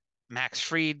 Max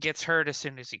Fried gets hurt as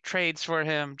soon as he trades for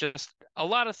him. Just a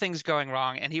lot of things going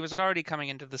wrong, and he was already coming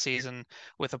into the season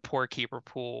with a poor keeper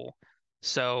pool.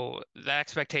 So the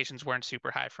expectations weren't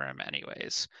super high for him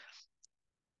anyways.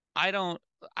 I don't.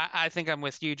 I think I'm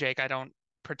with you, Jake. I don't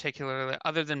particularly,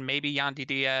 other than maybe Yandy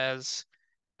Diaz,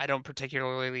 I don't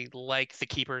particularly like the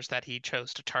keepers that he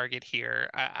chose to target here.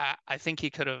 I think he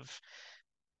could have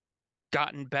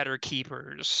gotten better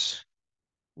keepers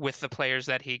with the players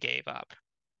that he gave up.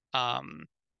 Um,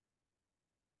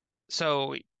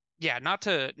 so yeah, not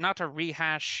to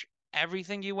rehash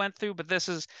everything you went through, but this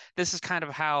is kind of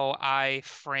how I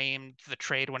framed the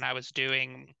trade when I was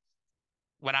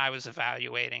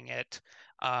evaluating it.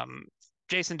 Um,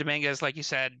 Jason Dominguez, like you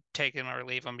said, take him or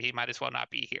leave him. He might as well not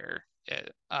be here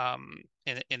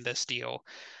in this deal.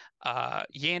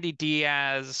 Yandy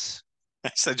Diaz,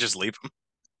 I said just leave him.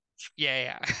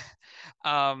 yeah, yeah.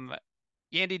 Um,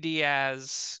 Yandy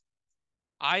Diaz,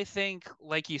 I think,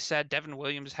 like you said, Devin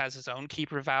Williams has his own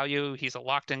keeper value. He's a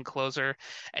locked-in closer,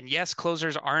 and yes,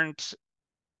 closers aren't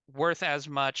worth as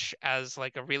much as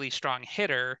like a really strong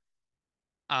hitter.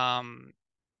 Um,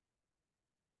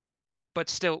 but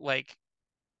still, like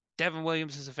Devin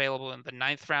Williams is available in the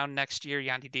ninth round next year.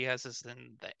 Yandy Diaz is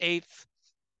in the eighth.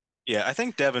 Yeah, I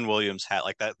think Devin Williams had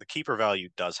like that. The keeper value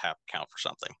does have to count for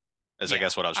something, is I Yeah,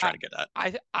 guess what I was trying I to get at.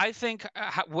 I think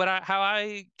how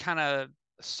I kind of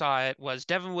saw it was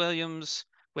Devin Williams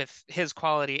with his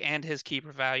quality and his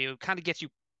keeper value kind of gets you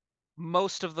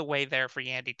most of the way there for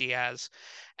Yandy Diaz,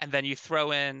 and then you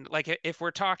throw in like if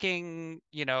we're talking,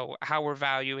 how we're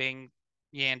valuing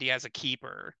Yandy as a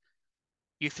keeper,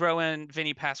 you throw in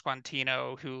Vinny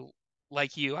Pasquantino, who,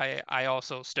 like you, I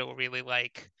also still really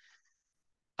like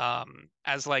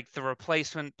as like the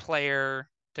replacement player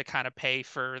to kind of pay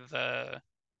for the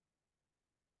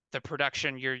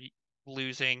production you're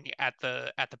losing at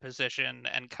the position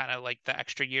and kind of like the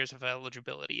extra years of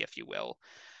eligibility, if you will.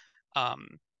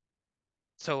 Um,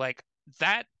 so like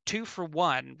that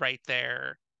 2-for-1 right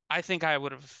there, I think I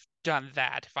would have done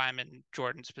that if I'm in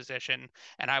Jordan's position,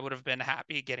 and I would have been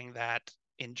happy getting that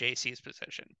in JC's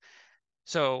position.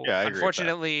 So Yeah, I agree with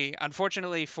that.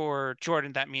 unfortunately for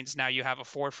Jordan, that means now you have a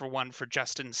 4-for-1 for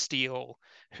Justin Steele,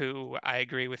 who I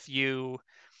agree with you.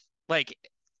 Like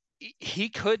he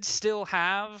could still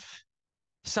have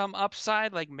some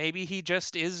upside. Like maybe he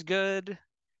just is good,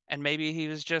 and maybe he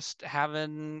was just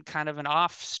having kind of an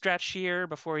off stretch here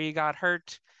before he got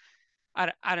hurt.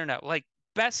 I don't know. Like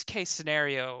best case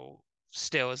scenario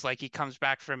still is like he comes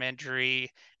back from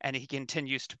injury and he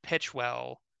continues to pitch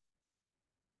well.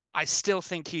 I still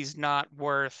think he's not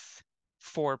worth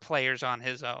four players on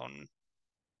his own.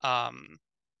 Um,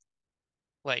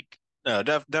 like, No,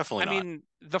 definitely I not. mean,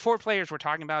 the four players we're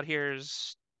talking about here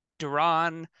is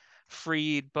Duran,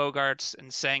 Freed, Bogarts,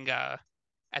 and Senga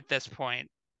at this point.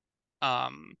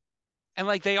 Um, and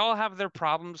like they all have their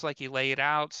problems, like you laid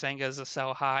out. Senga's a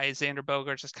sell high. Xander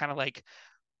Bogarts is kind of like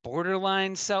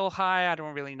borderline sell high. I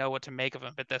don't really know what to make of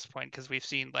him at this point because we've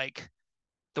seen like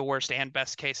the worst and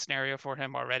best case scenario for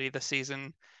him already this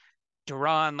season.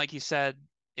 Duran, like you said,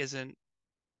 isn't,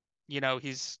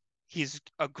 he's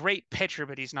a great pitcher,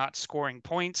 but he's not scoring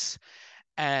points.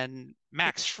 And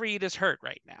Max Fried is hurt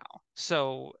right now.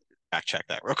 So, Fact check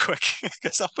that real quick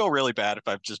because I'll feel really bad if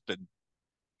I've just been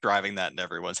driving that in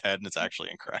everyone's head and it's actually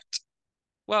incorrect.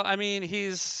 well, I mean,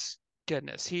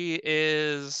 goodness, he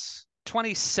is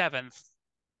 27th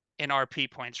in RP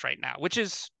points right now, which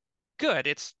is good.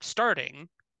 It's starting,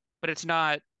 but it's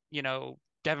not,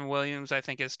 Devin Williams, I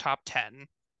think, is top 10.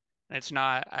 And it's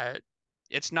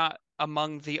not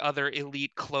among the other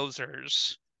elite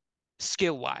closers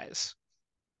skill wise.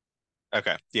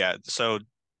 Okay, yeah. So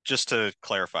just to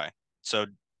clarify, so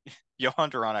Johan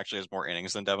Duran actually has more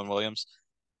innings than Devin Williams.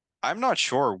 I'm not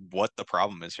sure what the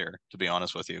problem is here, to be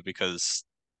honest with you, because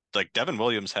like Devin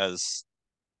Williams has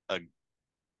a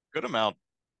good amount,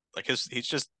 like he's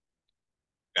just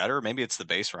better. Maybe it's the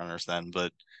base runners then,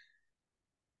 but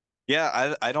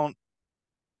yeah, I don't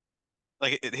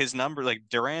like his number. Like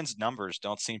Duran's numbers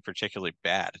don't seem particularly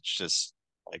bad. It's just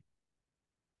like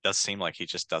does seem like he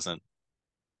just doesn't,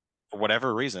 for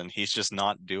whatever reason, he's just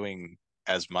not doing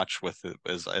as much with it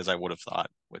as I would have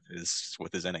thought with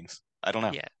his innings. I don't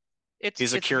know. Yeah. it's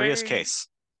He's a it's curious very case.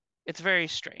 it's very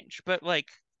strange. But like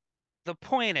the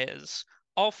point is,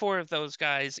 all four of those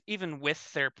guys, even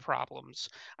with their problems,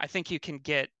 I think you can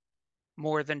get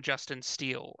more than Justin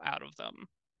Steele out of them.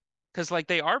 Because like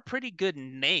they are pretty good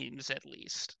names at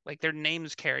least. Like their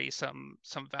names carry some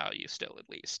value still at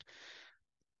least.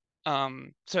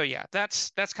 So yeah,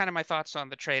 that's kind of my thoughts on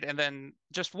the trade. And then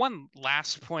just one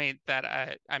last point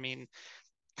that I mean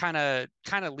kind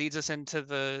of leads us into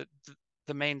the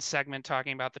main segment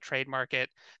talking about the trade market.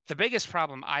 The biggest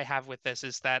problem I have with this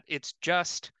is that it's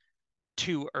just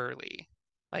too early.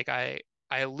 Like I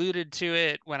alluded to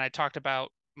it when I talked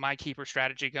about my keeper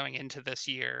strategy going into this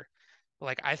year.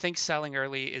 Like I think selling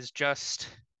early is just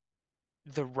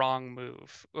the wrong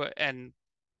move. And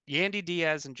Yandy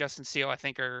Diaz and Justin Steele, I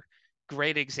think, are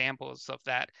great examples of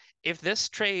that. If this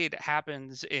trade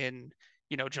happens in,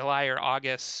 July or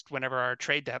August, whenever our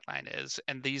trade deadline is,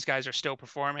 and these guys are still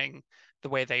performing the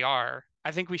way they are,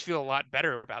 I think we feel a lot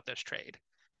better about this trade.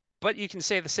 But you can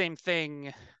say the same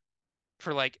thing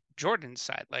for like Jordan's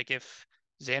side. Like if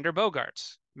Xander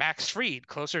Bogaerts, Max Fried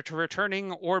closer to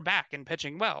returning or back and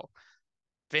pitching well,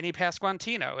 Vinny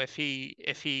Pasquantino if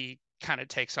he kind of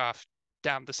takes off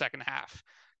down the second half.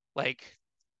 Like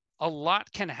a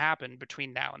lot can happen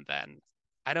between now and then.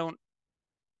 I don't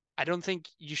I don't think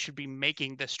you should be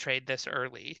making this trade this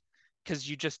early because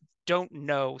you just don't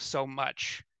know so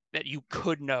much that you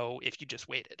could know if you just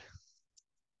waited.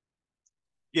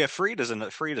 Yeah, Freed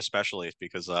especially is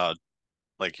because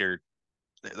like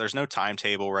there's no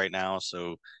timetable right now,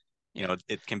 so Yeah.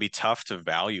 it can be tough to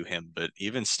value him, but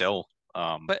even still,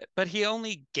 But he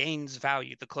only gains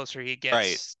value the closer he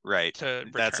right, gets right. to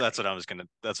That's returning. what I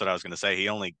was gonna say. He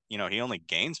only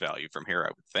gains value from here, I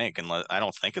would think, and I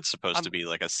don't think it's supposed to Um, be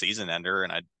like a season ender,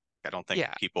 and I don't think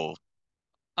yeah, people.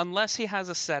 unless he has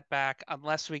a setback,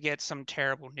 unless we get some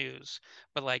terrible news.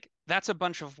 But like that's a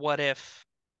bunch of what if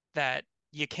that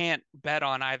you can't bet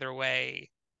on either way,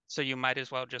 so you might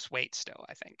as well just wait still,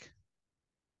 I think.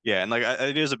 Yeah, and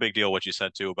it is a big deal what you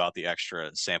said too about the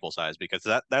extra sample size because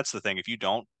that's the thing. If you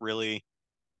don't really,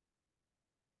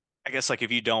 I guess like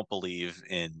if you don't believe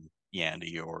in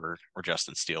Yandy or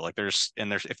Justin Steele, like there's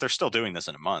if they're still doing this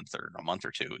in a month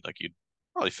or two, like you'd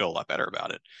probably feel a lot better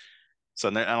about it. So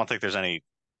I don't think there's any,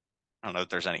 I don't know if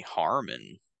there's any harm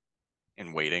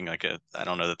in waiting. I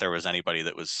don't know that there was anybody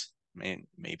that was,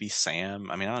 maybe Sam.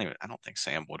 I mean, I don't think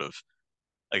Sam would have,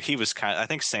 like he was kind of, I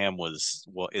think Sam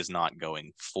is not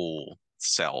going full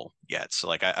sell yet.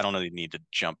 So I don't know, you need to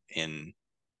jump in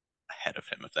ahead of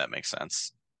him if that makes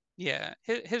sense. Yeah,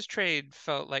 his trade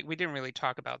felt like we didn't really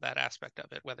talk about that aspect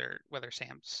of it, whether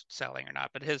Sam's selling or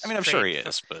not, but I his mean, I'm sure trade he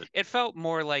is, but it felt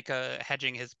more like a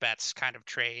hedging his bets kind of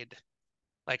trade.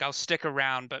 Like I'll stick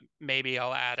around, but maybe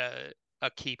I'll add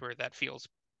a keeper that feels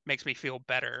makes me feel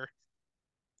better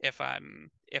if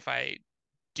I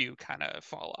do kind of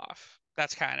fall off.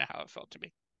 That's kind of how it felt to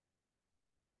me.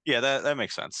 yeah, that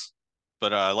makes sense.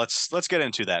 But let's get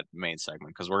into that main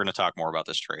segment because we're going to talk more about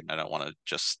this trade, and I don't want to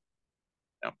just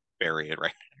bury it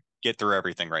right, get through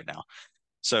everything right now.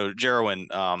 So, Jerwin,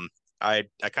 I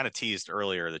kind of teased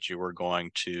earlier that you were going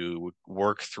to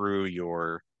work through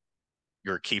your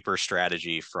keeper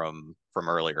strategy from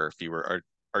earlier. If you were,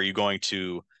 are you going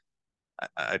to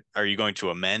are you going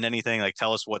to amend anything? Like,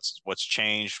 tell us what's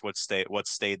changed, what's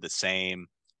stayed the same.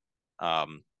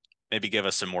 Um, Maybe give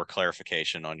us some more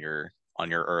clarification on your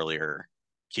earlier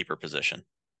keeper position.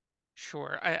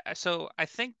 Sure. So I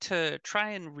think to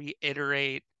try and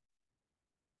reiterate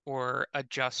or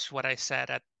adjust what I said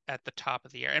at the top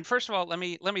of the year. And first of all, let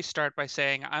me start by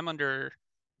saying I'm under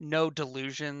no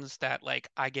delusions that like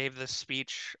I gave this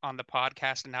speech on the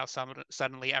podcast and now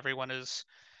suddenly everyone is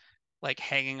like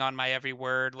hanging on my every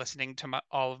word, listening to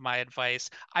all of my advice.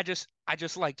 I just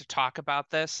like to talk about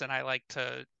this and I like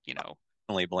to,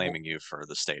 Only w blaming you for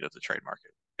the state of the trade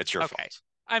market. It's your okay. fault.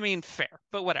 I mean, fair,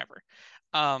 but whatever.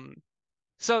 Um,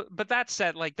 but that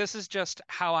said, like this is just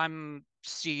how I'm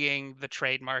seeing the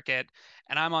trade market,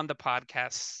 and I'm on the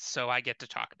podcast, so I get to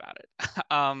talk about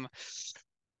it.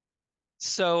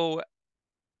 So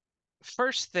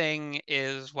first thing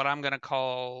is what I'm going to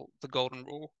call the golden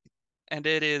rule, and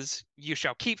it is you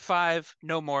shall keep five,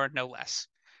 no more, no less.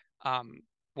 Um,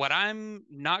 what I'm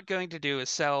not going to do is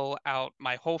sell out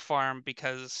my whole farm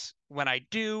because when I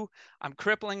do, I'm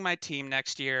crippling my team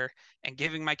next year and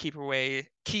giving my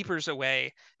keepers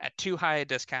away at too high a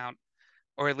discount,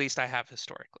 or at least I have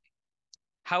historically.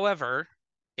 However,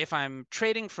 if I'm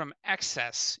trading from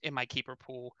excess in my keeper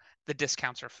pool, the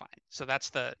discounts are fine. So that's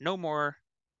the no more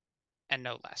and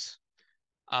no less.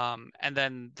 And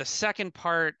then the second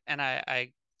part, and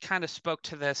I kind of spoke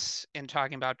to this in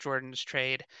talking about Jordan's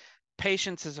trade,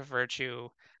 patience is a virtue.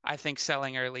 I think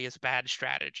selling early is bad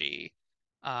strategy.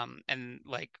 And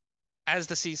like as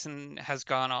the season has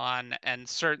gone on, and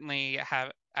certainly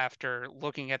have after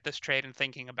looking at this trade and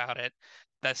thinking about it,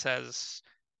 that says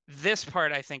this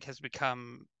part I think has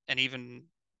become an even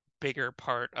bigger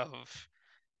part of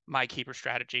my keeper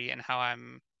strategy and how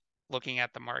I'm looking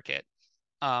at the market.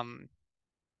 Um,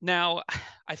 Now,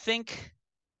 I think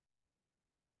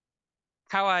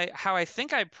how I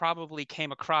think I probably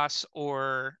came across,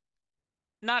 or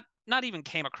not even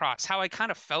came across, how I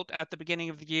kind of felt at the beginning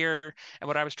of the year and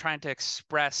what I was trying to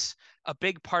express. A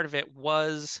big part of it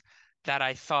was that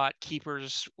I thought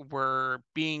keepers were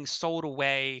being sold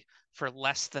away for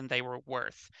less than they were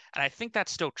worth, and I think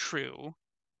that's still true.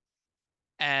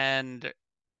 And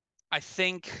I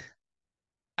think,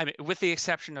 I mean, with the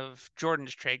exception of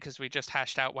Jordan's trade, because we just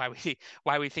hashed out why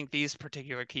we think these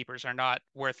particular keepers are not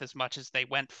worth as much as they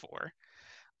went for.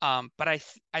 But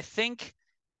I think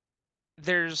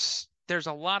there's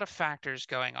a lot of factors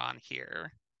going on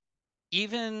here.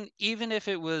 Even if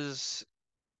it was,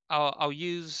 I'll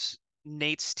use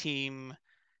Nate's team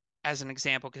as an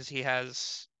example because he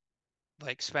has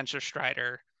like Spencer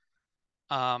Strider,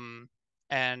 um,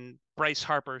 and Bryce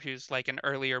Harper, who's like an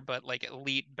earlier but like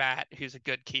elite bat, who's a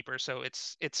good keeper. So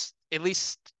it's at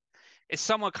least it's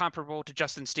somewhat comparable to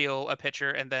Justin Steele, a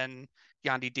pitcher, and then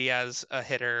Yandy Diaz, a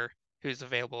hitter who's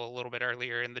available a little bit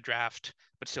earlier in the draft,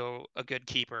 but still a good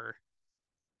keeper.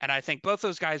 And I think both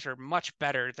those guys are much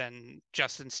better than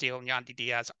Justin Steele and Yandy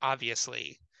Diaz,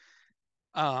 obviously.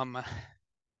 Um,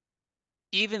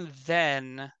 Even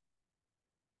then,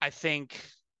 I think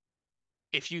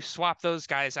if you swap those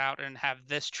guys out and have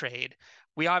this trade,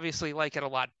 we obviously like it a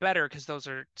lot better because those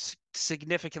are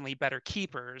significantly better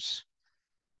keepers.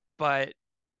 But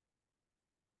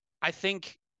I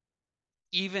think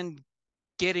even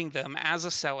getting them as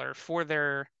a seller for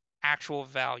their actual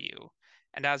value,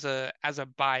 and as a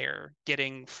buyer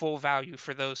getting full value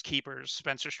for those keepers,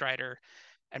 Spencer Strider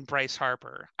and Bryce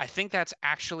Harper, I think that's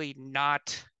actually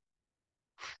not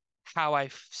how I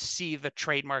see the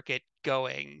trade market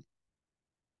going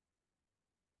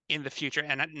in the future,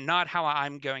 and not how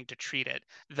I'm going to treat it.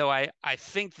 Though I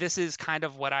think this is kind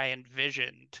of what I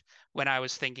envisioned when I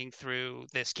was thinking through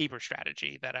this keeper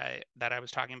strategy that I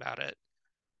was talking about it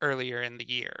earlier in the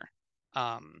year.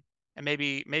 And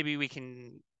maybe we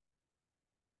can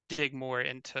dig more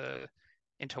into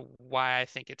why I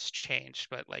think it's changed.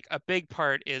 But like a big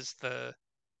part is the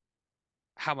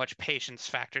how much patience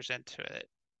factors into it.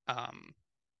 Um,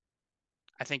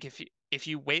 I think if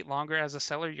you wait longer as a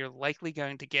seller, you're likely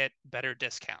going to get better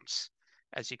discounts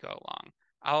as you go along.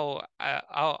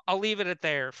 I'll leave it at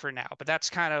there for now, but that's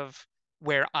kind of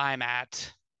where I'm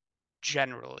at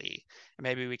generally.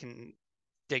 Maybe we can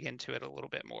dig into it a little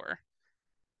bit more.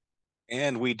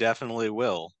 And we definitely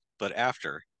will, but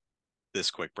after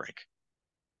this quick break.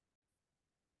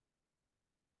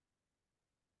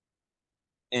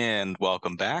 And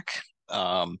welcome back.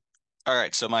 All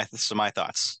right, so my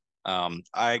thoughts.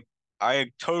 I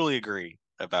totally agree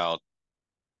about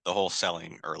the whole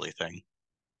selling early thing.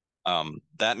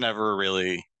 That never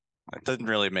really it didn't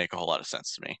really make a whole lot of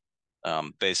sense to me.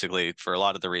 Basically, for a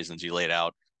lot of the reasons you laid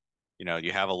out,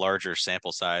 you have a larger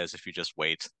sample size if you just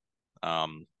wait.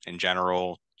 In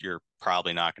general, you're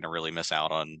probably not going to really miss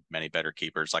out on many better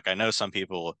keepers. Like I know some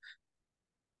people,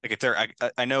 like if they're,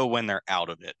 I know when they're out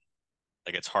of it,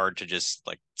 like it's hard to just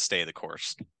like stay the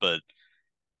course. But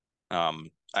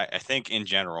I think in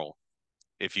general,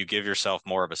 if you give yourself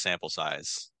more of a sample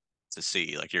size to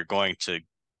see, like you're going to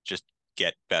just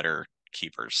get better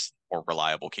keepers or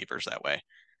reliable keepers that way.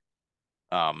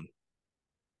 Um,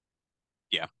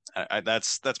 yeah,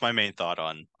 that's my main thought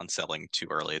on selling too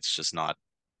early. It's just not.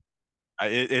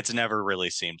 It's never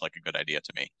really seemed like a good idea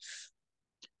to me.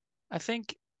 I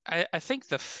think I think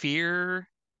the fear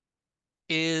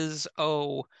is,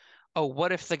 oh,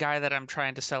 what if the guy that I'm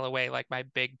trying to sell away, like my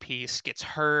big piece, gets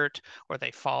hurt or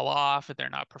they fall off and they're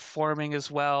not performing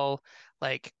as well?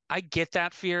 Like I get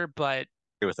that fear, but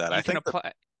Agree with that. you can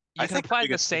apply I you can think the apply the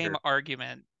biggest same fear.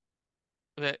 argument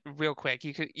that real quick.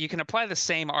 You can apply the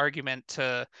same argument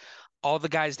to all the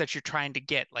guys that you're trying to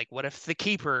get. Like, what if the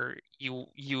keeper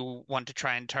you want to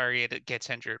try and target gets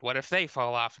injured? What if they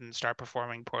fall off and start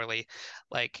performing poorly?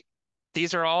 Like,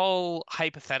 these are all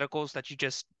hypotheticals that you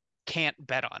just can't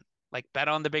bet on. Like, bet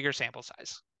on the bigger sample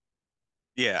size.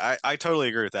 Yeah, I totally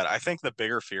agree with that. I think the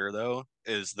bigger fear though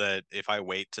is that if I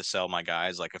wait to sell my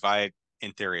guys, like if I,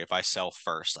 in theory, if I sell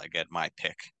first, I get my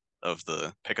pick of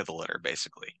the litter,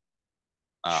 basically.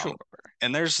 Um, Sure.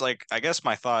 and there's like, I guess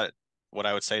my thought, what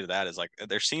I would say to that is like,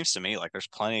 there seems to me like there's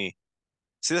plenty.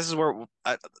 See, this is where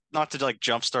not to like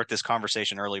jumpstart this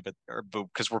conversation early, but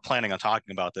because we're planning on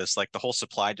talking about this, like the whole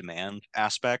supply demand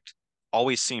aspect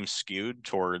always seems skewed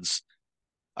towards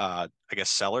I guess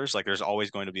sellers. Like there's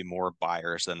always going to be more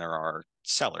buyers than there are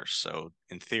sellers. So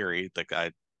in theory, like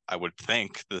I would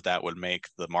think that that would make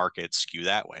the market skew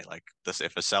that way. Like this,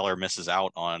 if a seller misses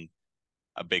out on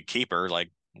a big keeper, like,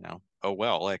 oh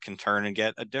well, I can turn and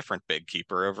get a different big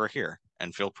keeper over here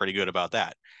and feel pretty good about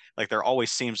that. Like there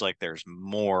always seems like there's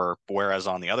more, whereas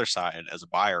on the other side, as a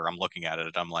buyer, I'm looking at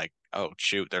it, I'm like, oh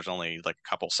shoot, there's only like a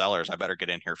couple sellers. I better get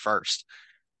in here first.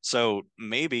 So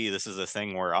maybe this is a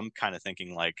thing where I'm kind of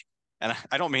thinking like, and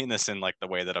I don't mean this in like the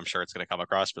way that I'm sure it's going to come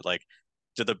across, but like,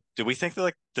 do we think that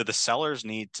like do the sellers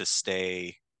need to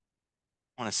stay?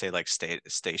 I want to say like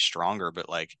stay stronger, but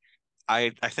like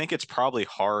I think it's probably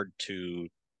hard to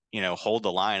hold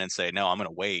the line and say no, I'm going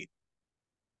to wait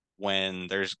when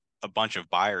there's a bunch of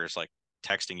buyers like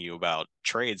texting you about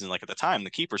trades, and like at the time the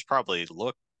keepers probably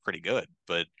look pretty good,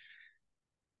 but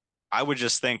I would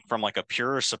just think from like a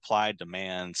pure supply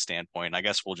demand standpoint, I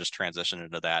guess we'll just transition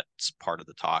into that part of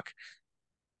the talk.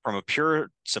 From a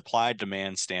pure supply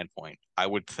demand standpoint, I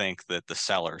would think that the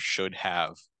seller should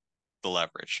have the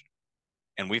leverage.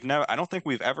 And I don't think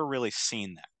we've ever really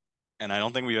seen that. And I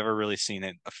don't think we've ever really seen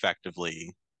it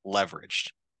effectively leveraged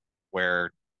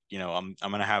where, I'm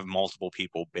going to have multiple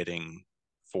people bidding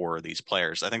for these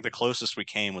players. I think the closest we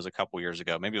came was a couple years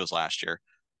ago, maybe it was last year,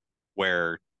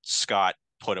 where Scott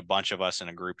put a bunch of us in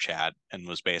a group chat and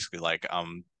was basically like,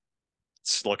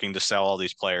 looking to sell all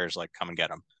these players, like come and get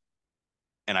them.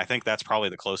 And I think that's probably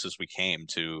the closest we came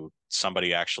to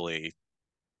somebody actually,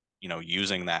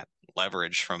 using that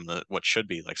leverage from the what should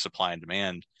be like supply and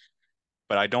demand.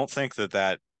 But I don't think that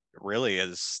that really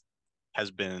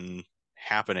has been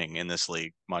happening in this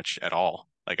league much at all.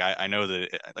 Like I know that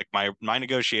like my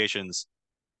negotiations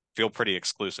feel pretty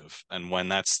exclusive, and when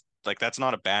that's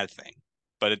not a bad thing,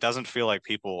 but it doesn't feel like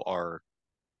people are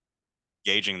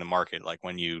gauging the market like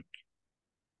when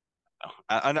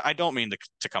I don't mean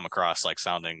to come across like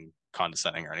sounding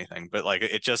condescending or anything, but like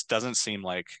it just doesn't seem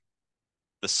like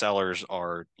the sellers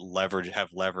have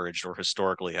leveraged or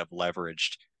historically have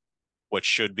leveraged what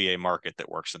should be a market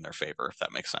that works in their favor, if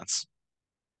that makes sense.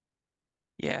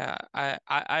 Yeah,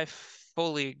 I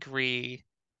fully agree.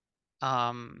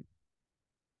 Um,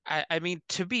 I mean,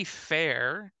 to be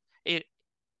fair, it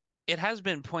it has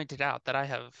been pointed out that I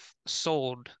have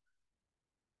sold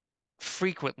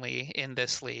frequently in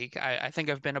this league. I think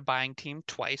I've been a buying team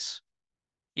twice.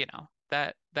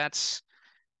 That's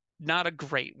not a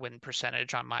great win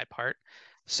percentage on my part.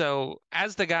 So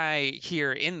as the guy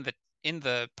here in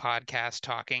the podcast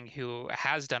talking who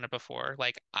has done it before,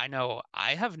 like I know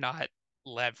I have not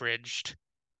leveraged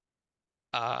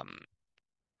um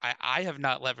I have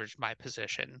not leveraged my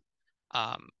position.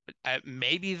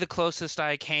 Maybe the closest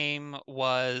I came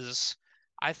was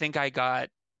I think I got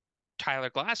Tyler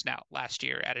Glasnow last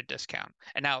year at a discount.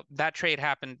 And now that trade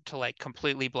happened to like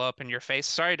completely blow up in your face.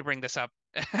 Sorry to bring this up,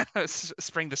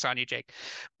 spring this on you, Jake.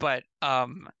 But I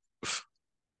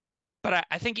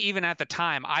think even at the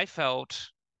time I felt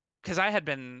because I had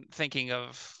been thinking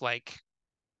of like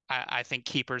I think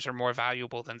keepers are more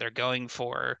valuable than they're going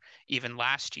for even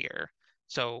last year.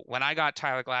 So when I got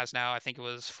Tyler Glasnow, I think it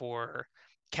was for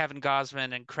Kevin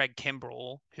Gosman and Craig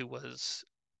Kimbrell, who was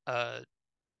a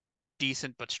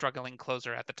decent but struggling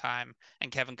closer at the time, and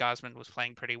Kevin Gosman was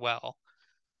playing pretty well.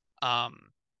 Um,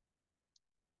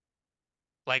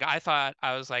 like I thought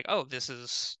I was like, oh, this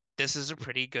is a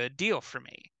pretty good deal for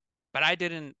me. But I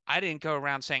didn't go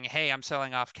around saying, hey, I'm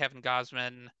selling off Kevin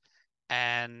Gosman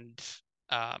and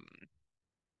um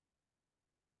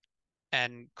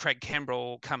Craig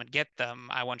Kimbrell, come and get them.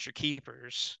 I want your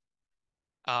keepers.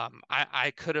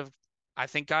 I could have, I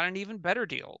think, got an even better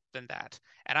deal than that.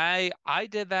 And I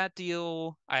did that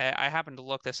deal. I happened to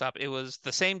look this up. It was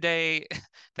the same day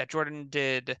that Jordan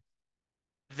did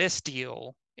this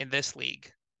deal in this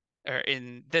league or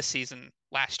in this season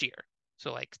last year.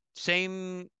 So like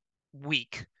same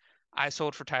week, I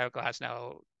sold for Tyler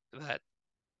Glasnow that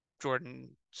Jordan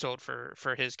sold for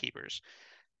his keepers.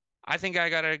 I think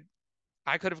I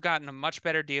could have gotten a much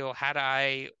better deal had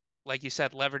I, like you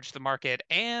said, leveraged the market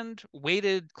and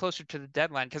waited closer to the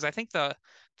deadline. Because I think the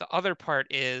other part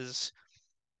is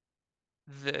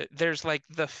there's like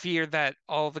the fear that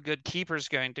all the good keepers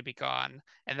going to be gone,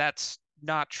 and that's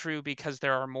not true because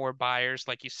there are more buyers,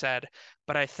 like you said.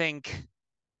 But I think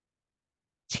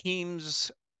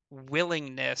teams'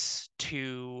 willingness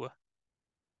to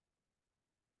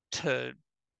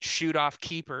shoot off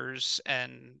keepers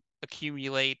and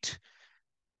accumulate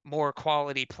more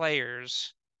quality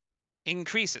players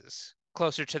increases.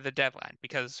 closer to the deadline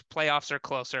because playoffs are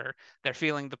closer. They're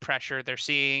feeling the pressure. They're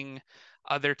seeing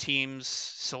other teams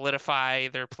solidify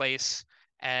their place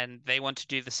and they want to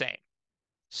do the same.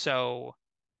 So,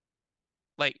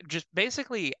 like, just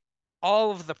basically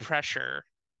all of the pressure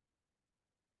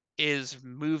is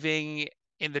moving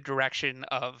in the direction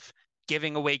of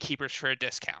giving away keepers for a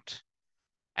discount.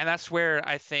 And that's where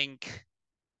I think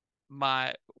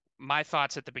my my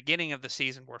thoughts at the beginning of the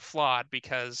season were flawed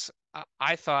because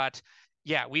I thought,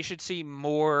 yeah, we should see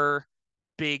more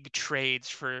big trades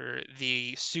for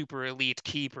the super elite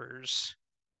keepers,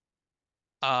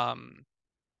 um,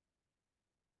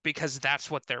 because that's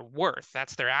what they're worth.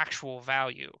 That's their actual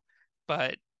value.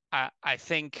 But I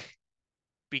think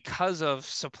because of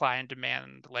supply and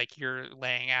demand, like you're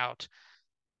laying out,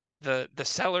 the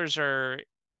sellers are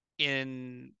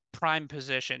in prime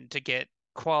position to get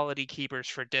quality keepers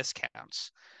for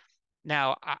discounts.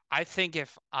 Now, I think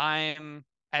if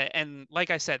and like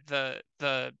I said,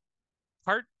 the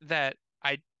part that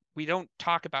I we don't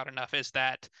talk about enough is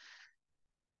that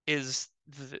is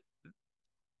the,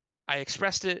 I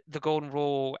expressed it the golden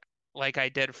rule like I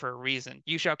did for a reason.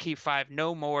 You shall keep five,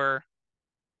 no more,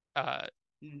 uh,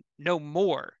 no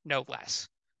more, no less.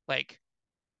 Like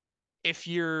if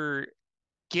you're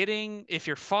if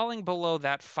you're falling below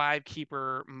that five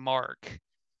keeper mark,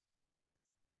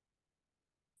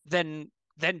 then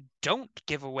don't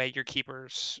give away your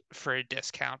keepers for a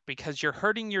discount because you're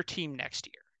hurting your team next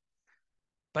year.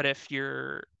 But if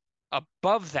you're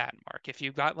above that mark, if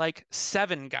you've got like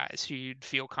seven guys who you'd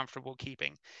feel comfortable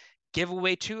keeping, give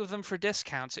away two of them for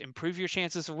discounts, improve your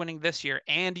chances of winning this year,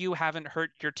 and you haven't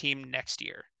hurt your team next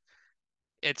year.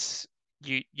 It's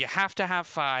you have to have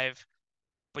five,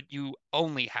 but you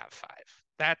only have five.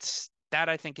 That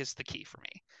I think is the key for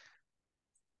me.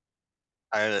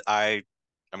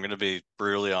 I'm gonna be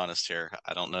brutally honest here.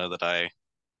 I don't know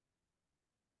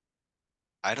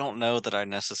that I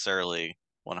necessarily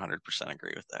 100%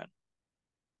 agree with that.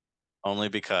 Only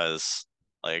because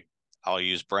like I'll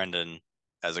use Brendan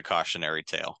as a cautionary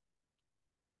tale.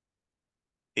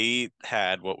 He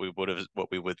had what we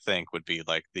would think would be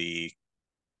like the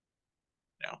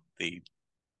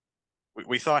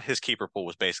we thought his keeper pool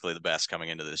was basically the best coming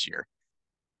into this year.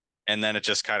 And then it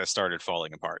just kind of started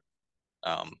falling apart.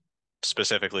 Um,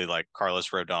 Specifically like Carlos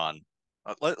Rodon.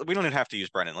 We don't even have to use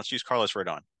Brendan. Let's use Carlos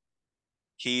Rodon.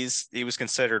 He was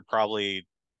considered probably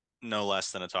no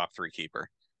less than a top three keeper.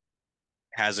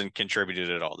 Hasn't contributed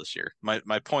at all this year.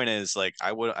 My point is like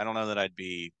I don't know that I'd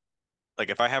be like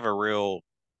if I have a real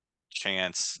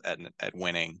chance at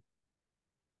winning,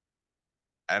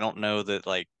 I don't know that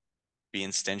like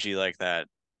being stingy like that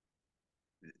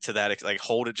to that like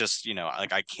hold it just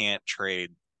like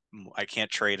I can't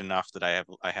trade enough that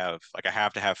I have like I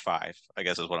have to have five, I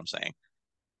guess is what I'm saying.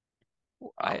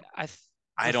 I Um I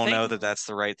I the don't know that thing that's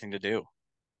the right thing to do.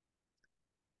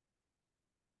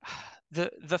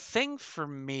 the thing for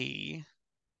me,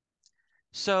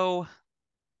 so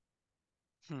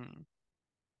hmm,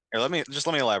 Here, let me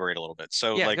elaborate a little bit.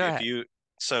 So yeah, like go if ahead. you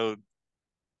so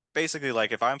basically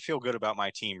like if I feel good about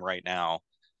my team right now,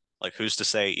 like who's to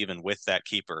say even with that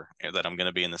keeper that I'm going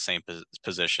to be in the same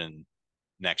position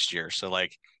next year. So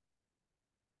like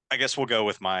I guess we'll go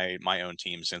with my own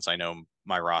team since I know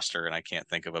my roster and I can't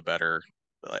think of a better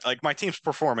like my team's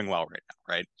performing well right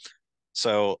now, right?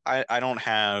 So I don't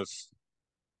have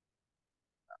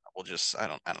we'll just I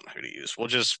don't know who to use.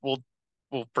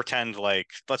 We'll pretend like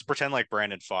let's pretend like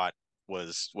Brandon Fought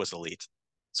was elite.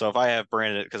 So if I have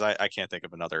Brandon because I can't think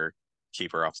of another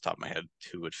keeper off the top of my head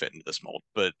who would fit into this mold,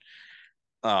 but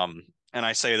and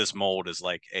I say this mold is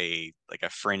like a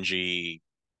fringy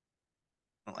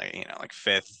like like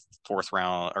fifth, fourth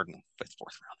round or fifth,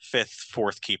 fourth round, fifth,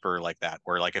 fourth keeper like that,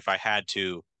 where like if I had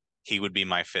to, he would be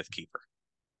my fifth keeper,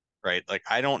 right? Like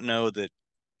I don't know that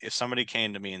if somebody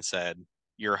came to me and said,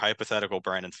 "You're a hypothetical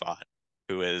Brandon Fott,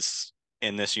 who is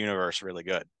in this universe really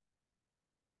good,"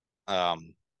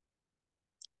 um,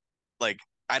 like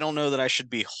I don't know that I should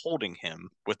be holding him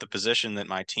with the position that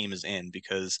my team is in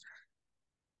because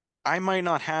I might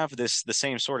not have the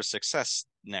same sort of success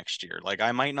next year. Like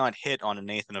I might not hit on a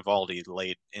Nathan Evaldi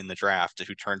late in the draft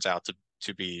who turns out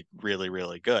to be really,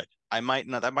 really good. I might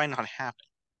not that might not happen.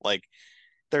 Like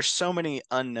there's so many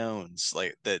unknowns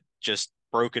like that just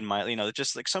broken my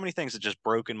just like so many things that just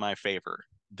broke in my favor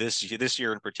this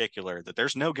year in particular that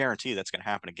there's no guarantee that's going to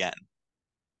happen again.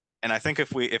 And I think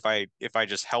if I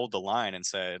just held the line and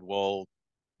said, well,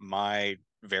 my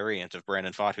variant of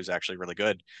Brandon Fott, who's actually really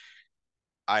good,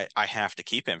 I have to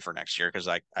keep him for next year because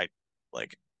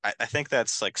like I think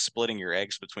that's like splitting your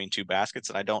eggs between two baskets,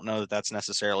 and I don't know that that's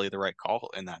necessarily the right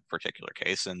call in that particular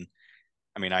case. And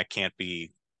I mean, I can't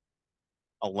be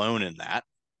alone in that.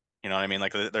 You know what I mean?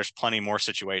 Like there's plenty more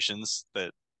situations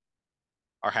that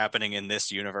are happening in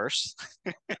this universe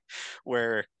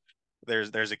where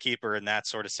there's a keeper in that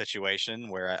sort of situation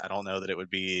where I don't know that it would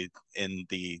be in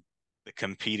the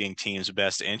competing team's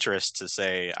best interest to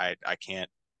say I can't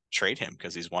trade him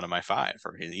because he's one of my five,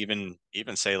 or even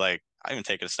say like I even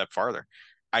take it a step farther.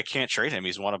 I can't trade him.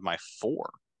 He's one of my four.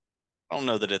 I don't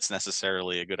know that it's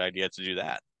necessarily a good idea to do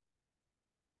that.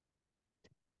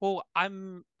 Well,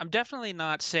 I'm definitely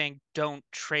not saying don't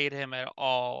trade him at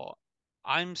all.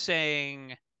 I'm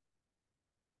saying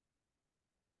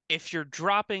if you're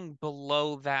dropping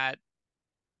below that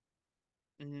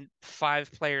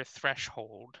five player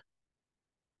threshold,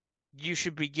 you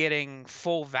should be getting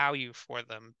full value for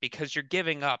them because you're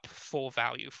giving up full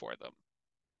value for them,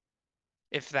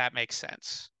 if that makes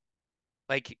sense.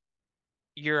 Like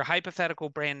your hypothetical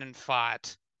Brandon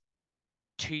Pfaadt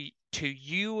to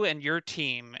you and your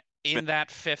team in that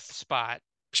fifth spot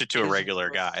Switch it to a is regular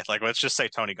guy. Like let's just say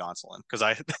Tony Gonsolin because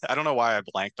I I don't know why I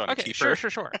blanked on a okay, sure, keeper, sure,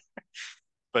 sure.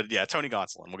 but yeah, Tony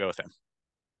Gonsolin. We'll go with him.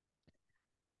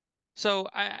 So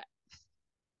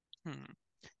hmm,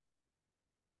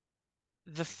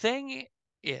 the thing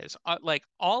is, like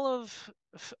all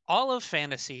of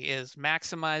fantasy is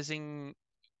maximizing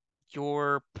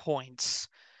your points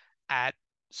at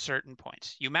certain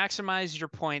points. You maximize your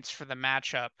points for the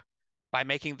matchup by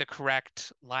making the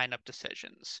correct lineup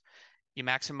decisions. You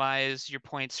maximize your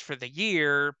points for the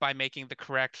year by making the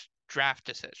correct draft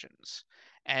decisions.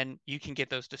 And you can get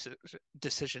those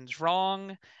decisions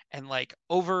wrong. And like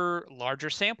over larger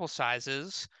sample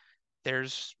sizes,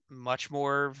 there's much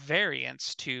more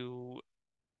variance to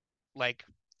like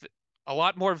a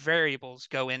lot more variables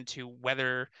go into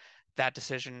whether that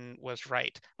decision was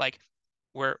right. Like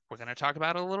we're going to talk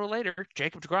about it a little later.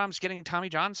 Jacob deGrom's getting Tommy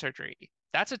John surgery.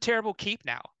 That's a terrible keep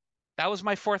now. That was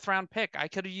my fourth round pick. I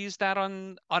could have used that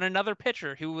on another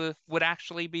pitcher who would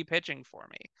actually be pitching for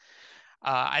me.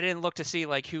 I didn't look to see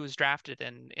like who was drafted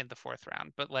in the fourth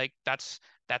round, but like that's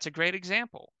a great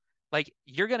example. Like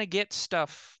you're gonna get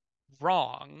stuff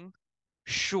wrong,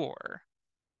 sure,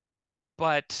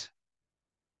 but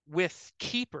with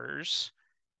keepers,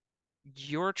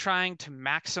 you're trying to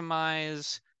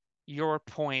maximize your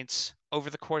points over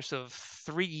the course of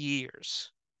 3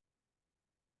 years.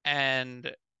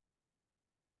 And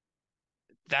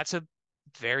that's a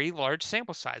very large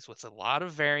sample size with a lot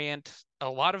of variance, a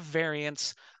lot of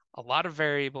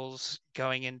variables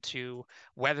going into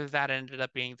whether that ended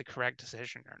up being the correct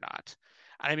decision or not.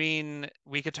 I mean,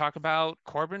 we could talk about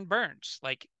Corbin Burns.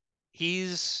 Like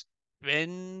he's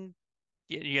been,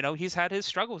 he's had his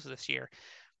struggles this year.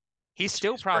 He's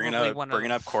still Jeez, probably one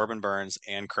bringing up of Corbin Burns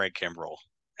and Craig Kimbrell,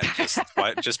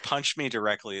 and just punch me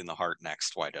directly in the heart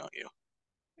next. Why don't you?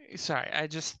 sorry,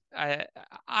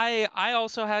 I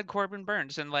also had Corbin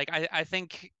Burns and like I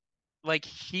think like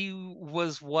he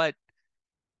was what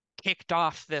kicked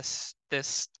off this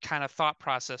kind of thought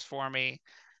process for me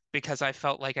because I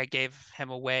felt like I gave him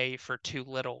away for too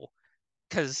little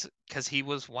because he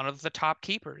was one of the top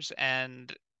keepers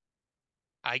and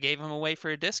I gave him away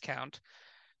for a discount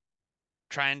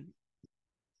trying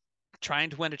trying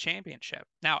to win a championship.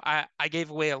 Now I gave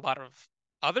away a lot of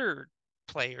other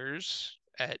players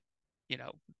at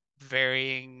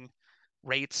varying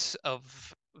rates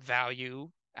of value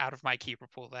out of my keeper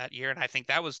pool that year, and I think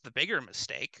that was the bigger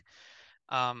mistake.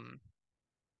 Um,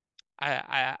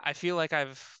 I feel like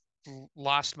I've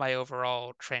lost my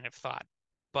overall train of thought,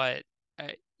 but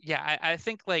yeah, I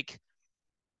think like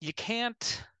you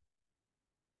can't.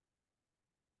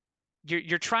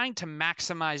 You're trying to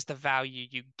maximize the value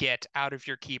you get out of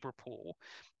your keeper pool,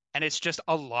 and it's just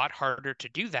a lot harder to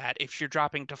do that if you're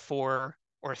dropping to four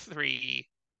or three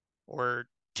or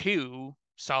two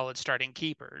solid starting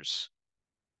keepers.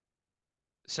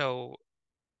 So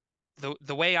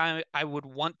the way I would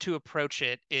want to approach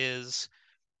it is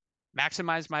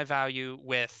maximize my value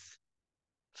with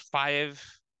five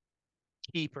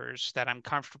keepers that I'm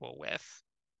comfortable with,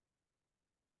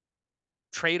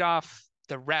 trade off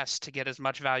the rest to get as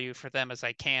much value for them as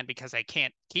I can because I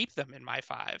can't keep them in my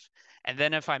five. And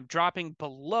then if I'm dropping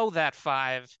below that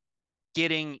five,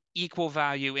 getting equal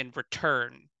value in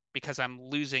return because I'm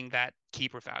losing that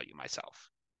keeper value myself.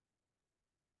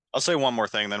 I'll say one more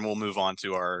thing, then we'll move on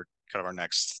to our kind of our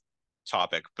next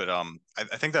topic. But I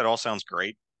think that all sounds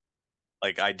great.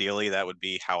 Like ideally, that would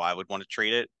be how I would want to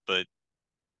treat it. But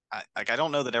I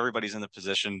don't know that everybody's in the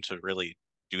position to really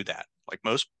do that. Like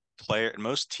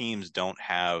most teams don't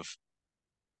have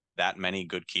that many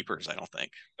good keepers. I don't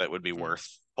think that would be Hmm.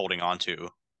 worth holding on to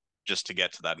just to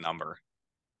get to that number.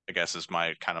 I guess is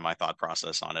my kind of my thought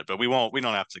process on it. But we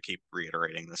don't have to keep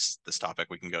reiterating this topic.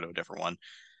 We can go to a different one.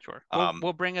 Sure. We'll Um,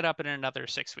 we'll bring it up in another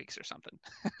 6 weeks or something.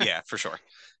 yeah, for sure.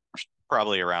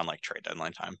 Probably around like trade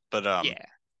deadline time. But Yeah.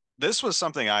 this was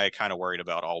something I kind of worried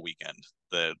about all weekend.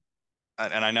 The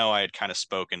and I know I had kind of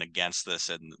spoken against this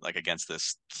and like against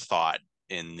this thought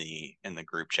in the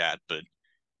group chat, but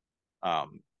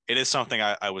it is something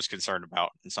I was concerned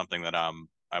about and something that I'm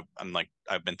like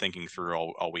I've been thinking through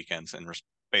all weekends and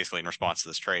basically in response to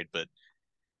this trade. But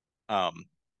um,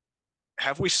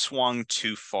 have we swung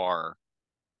too far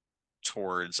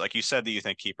towards, like you said, that you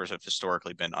think keepers have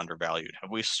historically been undervalued? Have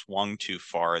we swung too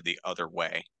far the other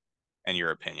way, in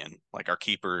your opinion? Like, are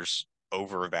keepers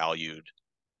overvalued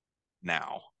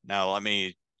now? Now,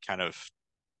 kind of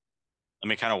let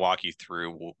me kind of walk you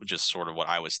through just sort of what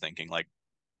I was thinking. Like,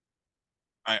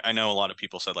 I know a lot of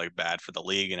people said like bad for the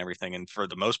league and everything, and for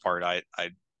the most part,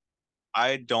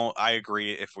 I don't I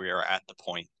agree if we are at the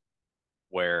point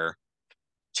where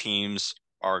teams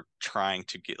are trying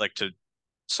to get like to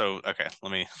so okay,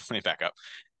 let me back up.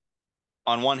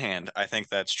 On one hand, I think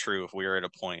that's true if we are at a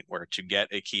point where to get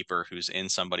a keeper who's in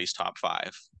somebody's top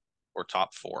five or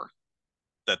top four,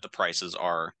 that the prices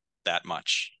are that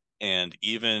much. And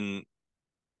even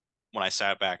when I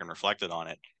sat back and reflected on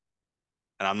it,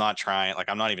 and I'm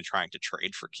not even trying to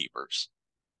trade for keepers,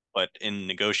 but in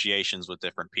negotiations with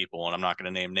different people, and I'm not going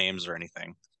to name names or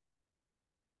anything,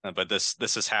 but this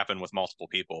has happened with multiple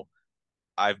people.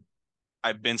 I've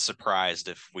I've been surprised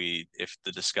if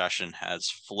the discussion has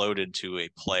floated to a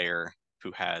player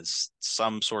who has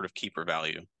some sort of keeper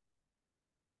value,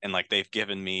 and like they've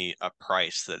given me a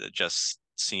price that it just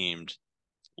seemed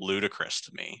ludicrous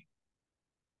to me.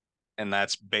 And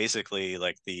that's basically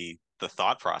like the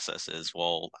thought process is,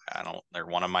 well, I don't they're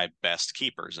one of my best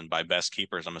keepers, and by best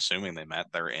keepers I'm assuming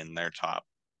they're in their top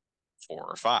four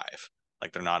or five.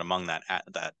 Like they're not among that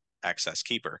excess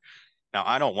keeper. Now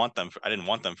I didn't want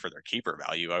them for their keeper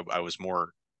value. I was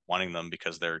more wanting them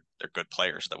because they're good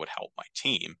players that would help my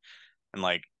team. And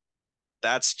like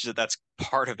that's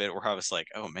part of it where I was like,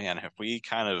 oh man, have we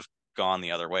kind of gone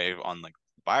the other way on like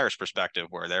the buyer's perspective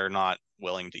where they're not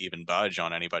willing to even budge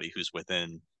on anybody who's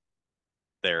within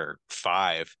their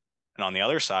five. And on the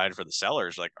other side for the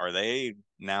sellers, like are they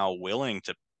now willing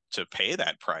to pay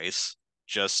that price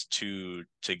just to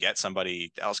get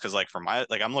somebody else? Because like for my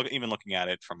like I'm even looking at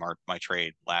it from my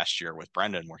trade last year with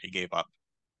Brendan where he gave up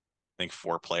I think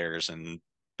four players and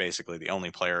basically the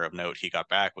only player of note he got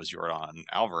back was Jordan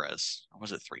Alvarez. Or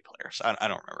was it three players? I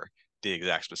don't remember the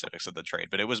exact specifics of the trade,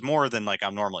 but it was more than like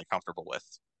I'm normally comfortable with.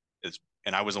 Is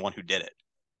and I was the one who did it.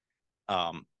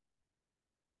 Um,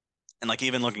 and like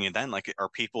even looking at then, like are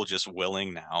people just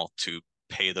willing now to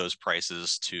pay those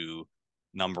prices to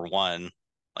number one,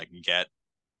 like get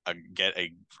a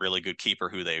really good keeper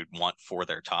who they want for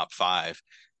their top five,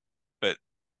 but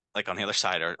like on the other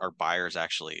side, are buyers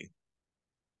actually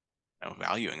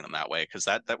valuing them that way? Because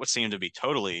that would seem to be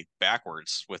totally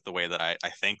backwards with the way that I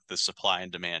think the supply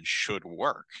and demand should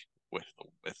work with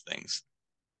with things.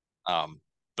 Um,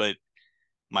 but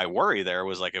my worry there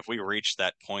was like if we reach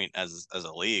that point as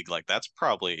a league, like that's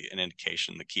probably an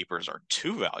indication the keepers are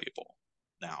too valuable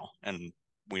now, and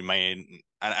we may.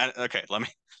 Okay, let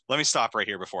me stop right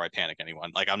here before I panic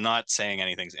anyone. Like I'm not saying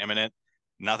anything's imminent.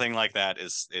 Nothing like that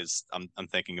is I'm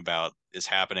thinking about is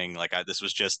happening. Like this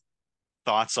was just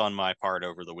thoughts on my part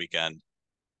over the weekend.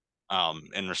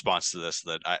 In response to this,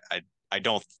 that I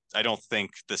don't I don't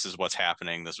think this is what's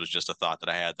happening. This was just a thought that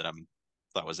I had that I'm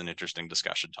thought was an interesting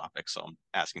discussion topic. So I'm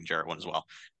asking Jared one as well.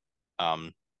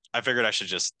 Um, I figured I should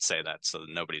just say that so that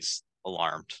nobody's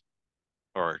alarmed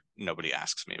or nobody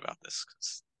asks me about this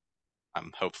because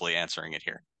I'm hopefully answering it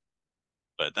here.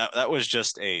 But that was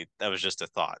just a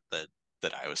thought that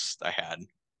I had.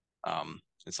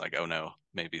 It's like, oh no,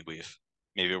 maybe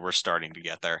we're starting to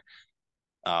get there.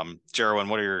 Jerwin,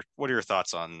 what are your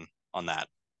thoughts on that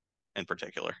in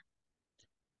particular?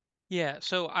 Yeah,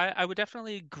 so I would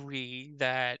definitely agree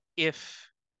that if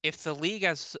the league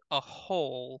as a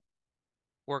whole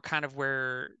were kind of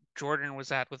where Jordan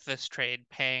was at with this trade,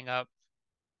 paying up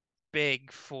big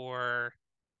for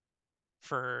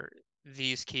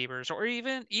these keepers, or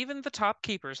even the top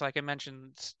keepers, like I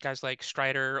mentioned, guys like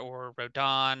Strider or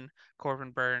Rodon,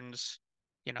 Corbin Burns,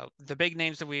 the big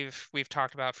names that we've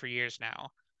talked about for years now.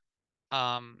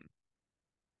 Um,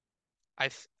 I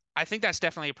th I think that's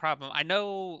definitely a problem. I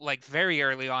know, like very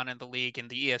early on in the league, in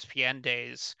the ESPN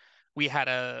days, we had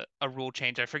a rule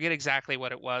change. I forget exactly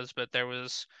what it was, but there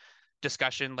was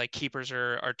discussion like keepers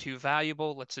are too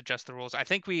valuable. Let's adjust the rules. I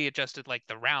think we adjusted like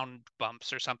the round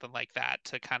bumps or something like that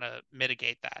to kind of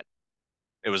mitigate that.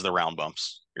 It was the round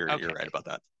bumps. You're right Okay. about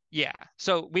that. Yeah.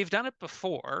 So we've done it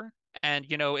before, and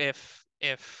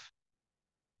if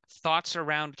thoughts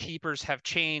around keepers have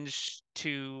changed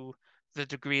to the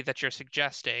degree that you're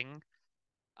suggesting,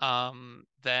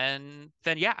 then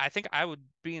yeah, I think I would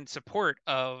be in support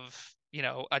of,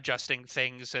 adjusting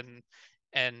things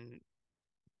and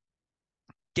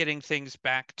getting things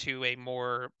back to a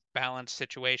more balanced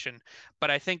situation.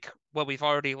 But I think what we've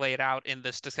already laid out in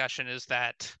this discussion is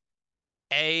that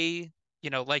A,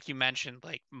 like you mentioned,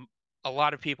 like a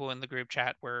lot of people in the group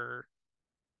chat were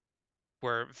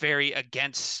very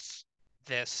against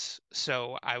this,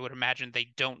 so I would imagine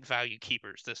they don't value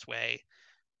keepers this way,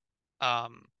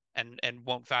 and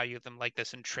won't value them like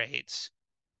this in trades.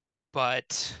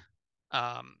 But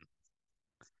um,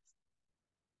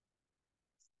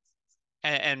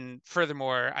 and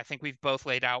furthermore, I think we've both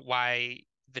laid out why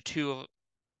the two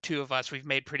of us, we've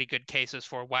made pretty good cases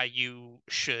for why you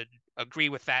should agree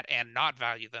with that and not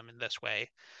value them in this way.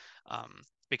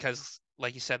 Because,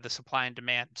 like you said, the supply and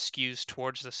demand skews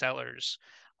towards the sellers,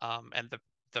 and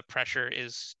the pressure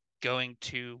is going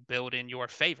to build in your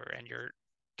favor, and you're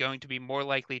going to be more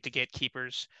likely to get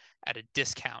keepers at a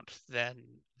discount than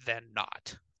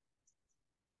not.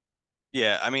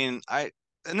 Yeah, I mean, I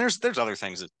and there's other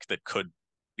things that could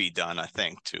be done, I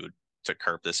think, to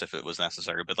curb this if it was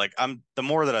necessary. But like I'm the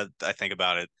more that I think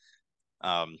about it,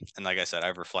 and like I said,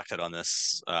 I've reflected on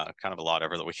this kind of a lot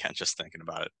over the weekend, just thinking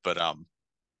about it. But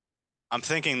I'm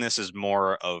thinking this is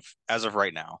more of, as of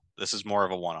right now, this is more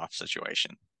of a one-off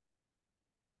situation.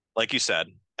 Like you said,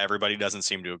 everybody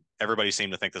seemed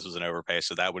to think this was an overpay,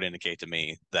 so that would indicate to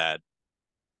me that,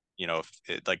 if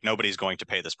like nobody's going to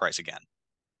pay this price again,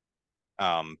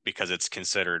 because it's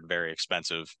considered very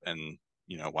expensive, and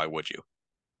why would you?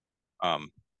 Um,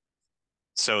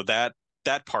 so that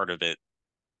part of it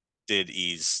did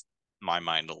ease my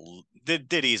mind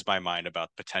did ease my mind about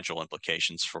potential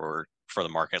implications for the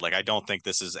market. Like I don't think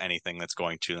this is anything that's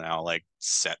going to now like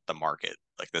set the market.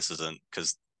 Like this isn't,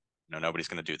 because nobody's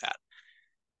going to do that.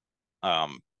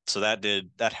 So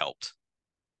that helped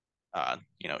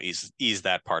ease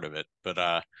that part of it.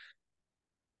 But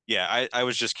yeah, I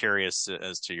was just curious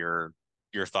as to your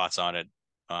thoughts on it.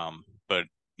 But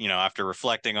after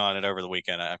reflecting on it over the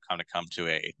weekend, I've kind of come to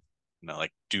a,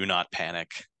 like, do not panic.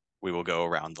 We will go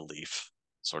around the leaf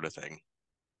sort of thing.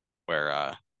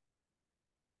 Where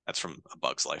that's from A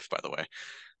Bug's Life, by the way.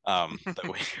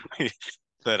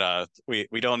 That we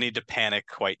we don't need to panic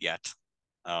quite yet.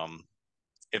 Um,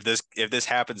 if this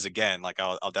happens again, like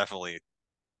I'll definitely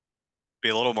be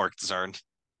a little more concerned.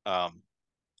 Um,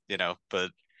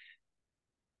 but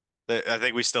I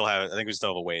think we still have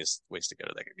a ways to go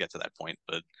to get to that point.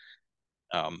 But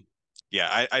um,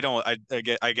 yeah, I don't I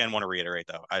again want to reiterate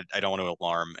though, I don't want to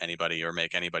alarm anybody or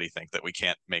make anybody think that we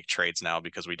can't make trades now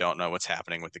because we don't know what's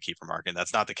happening with the keeper market.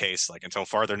 That's not the case. Like until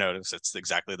farther notice, it's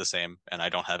exactly the same, and I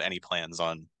don't have any plans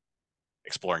on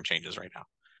exploring changes right now.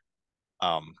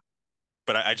 Um,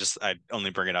 but I only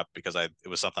bring it up because it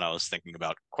was something I was thinking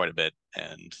about quite a bit,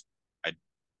 and I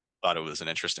thought it was an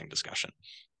interesting discussion.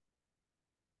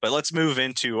 But let's move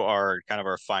into our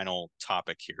final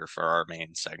topic here for our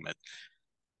main segment.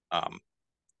 Um,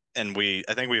 and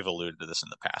I think we've alluded to this in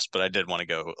the past, but I did want to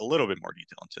go a little bit more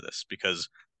detail into this because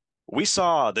we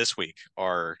saw this week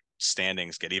our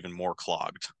standings get even more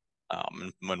clogged.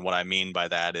 When what I mean by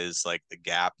that is like the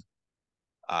gap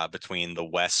between the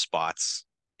West spots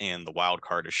and the wild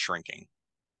card is shrinking.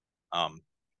 Um,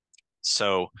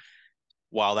 so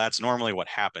while that's normally what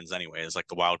happens anyway, is like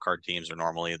the wild card teams are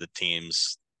normally the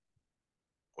teams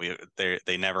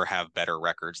they never have better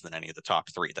records than any of the top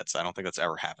three. I don't think that's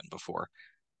ever happened before.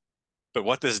 But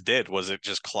what this did was it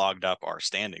just clogged up our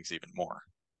standings even more.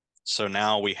 So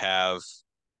now we have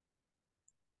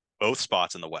both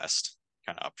spots in the West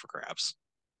kind of up for grabs.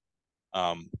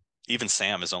 Um, Even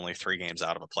Sam is only 3 games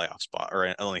out of a playoff spot,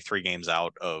 or only 3 games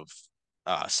out of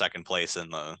second place in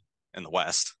the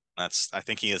West. I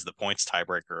think he is the points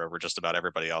tiebreaker over just about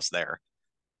everybody else there.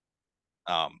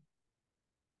 Um,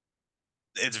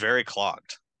 it's very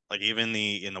clogged. Like even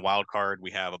in the wild card,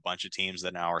 we have a bunch of teams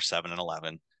that now are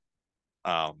 7-11.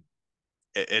 Um,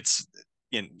 it's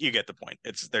you get the point.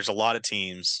 There's a lot of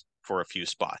teams for a few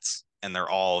spots, and they're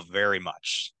all very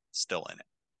much still in it.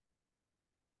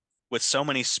 With so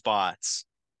many spots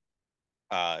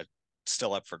uh,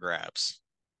 still up for grabs,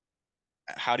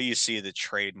 how do you see the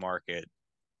trade market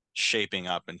shaping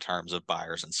up in terms of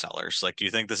buyers and sellers? Like, do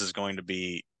you think this is going to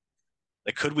be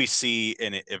like, could we see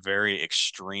in a very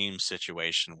extreme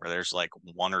situation where there's like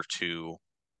one or two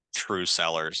true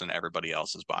sellers and everybody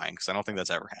else is buying? Because I don't think that's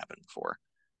ever happened before.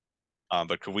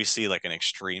 But could we see like an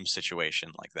extreme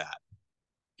situation like that?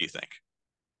 Do you think?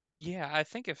 Yeah, I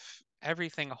think if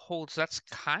everything holds, that's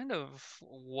kind of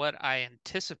what I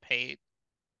anticipate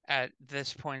at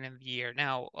this point in the year.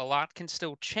 Now, a lot can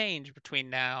still change between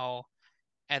now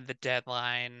and the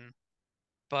deadline,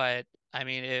 but I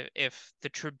mean, if the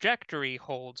trajectory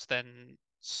holds, then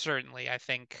certainly I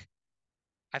think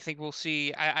we'll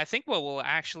see. I think what we'll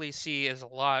actually see is a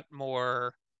lot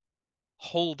more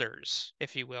holders,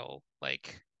 if you will.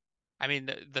 Like, I mean,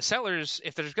 the sellers,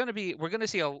 if there's going to be, we're going to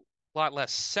see a lot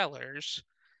less sellers.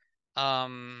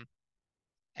 Um,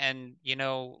 and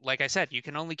like I said, you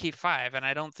can only keep five, and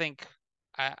I don't think,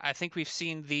 I think we've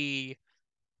seen the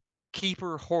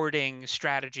keeper hoarding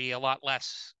strategy a lot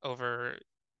less over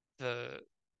the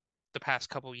the past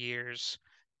couple years.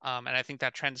 And I think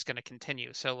that trend's going to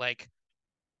continue. So like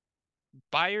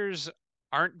buyers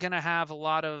aren't going to have a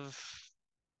lot of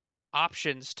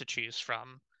options to choose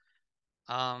from.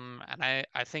 And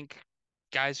I think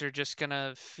guys are just going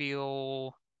to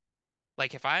feel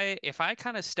like if I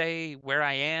kind of stay where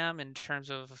I am in terms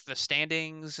of the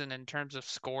standings and in terms of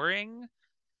scoring,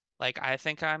 like I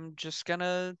think I'm just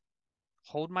gonna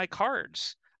hold my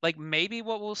cards. Like maybe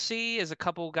what we'll see is a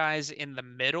couple guys in the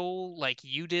middle, like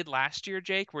you did last year,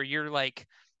 Jake, where you're like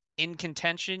in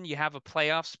contention, you have a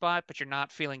playoff spot, but you're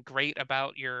not feeling great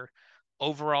about your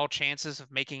overall chances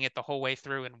of making it the whole way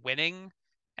through and winning.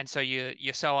 And so you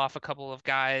sell off a couple of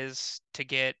guys to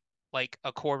get like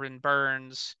a Corbin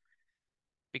Burns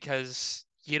because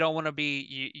you don't want to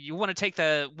be you want to take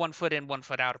the 1 foot in, 1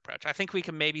 foot out approach. I think we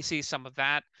can maybe see some of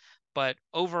that, but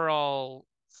overall,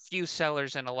 few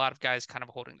sellers and a lot of guys kind of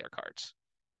holding their cards.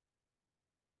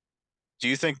 Do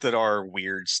you think that our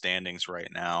weird standings right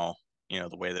now,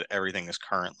 the way that everything is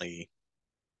currently,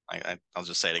 I'll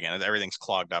just say it again, everything's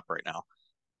clogged up right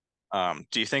now.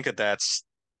 Do you think that that's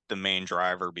the main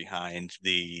driver behind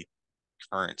the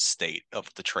current state of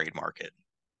the trade market?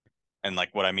 And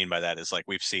like what I mean by that is like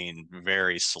we've seen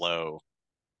very slow,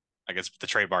 I guess the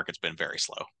trade market's been very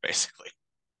slow, basically.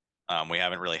 We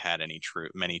haven't really had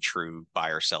many true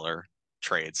buyer seller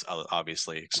trades,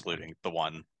 obviously excluding the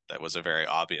one that was a very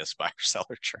obvious buyer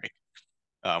seller trade.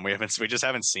 We just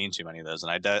haven't seen too many of those,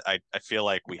 and I feel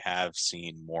like we have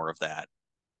seen more of that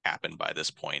happen by this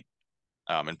point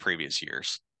in previous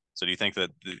years. So do you think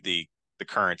that the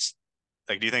currents,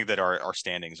 like, do you think that our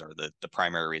standings are the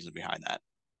primary reason behind that?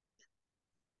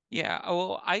 Yeah,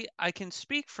 well, I can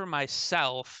speak for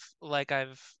myself. Like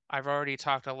I've already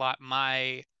talked a lot.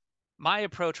 My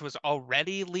approach was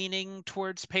already leaning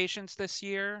towards patience this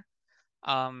year.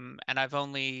 And I've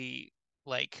only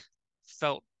like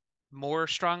felt more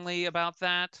strongly about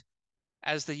that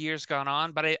as the years gone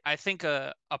on. But I think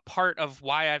a part of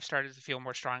why I've started to feel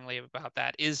more strongly about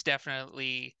that is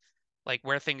definitely like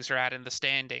where things are at in the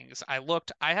standings.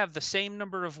 I have the same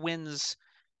number of wins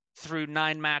through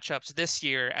 9 matchups this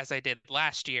year as I did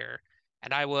last year,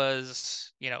 and I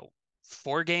was,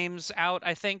 4 games out,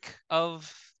 I think,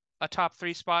 of a top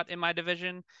three spot in my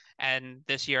division. And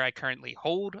this year I currently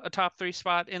hold a top three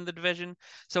spot in the division.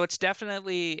 So it's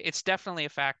definitely a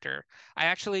factor. I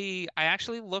actually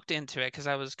looked into it because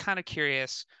I was kind of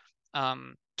curious.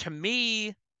 To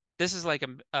me, this is like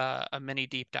a mini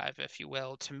deep dive, if you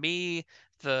will. To me,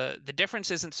 the difference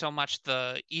isn't so much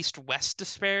the east-west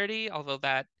disparity, although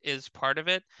that is part of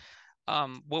it.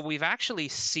 What we've actually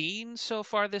seen so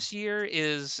far this year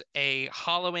is a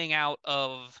hollowing out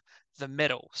of the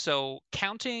middle. So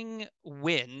counting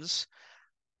wins,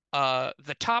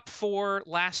 the top four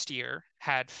last year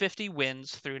had 50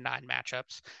 wins through 9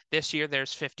 matchups. This year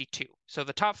there's 52. So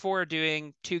the top four are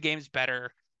doing 2 games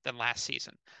better than last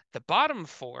season. The bottom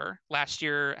four last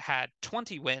year had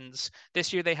 20 wins.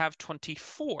 This year they have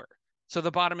 24. So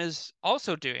the bottom is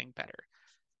also doing better.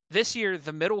 This year,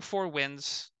 the middle four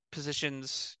wins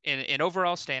positions in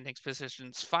overall standings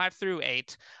positions 5 through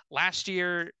 8. Last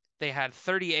year, they had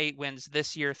 38 wins.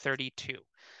 This year, 32.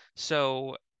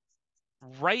 So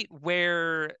right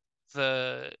where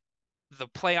the the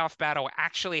playoff battle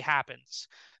actually happens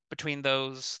between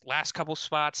those last couple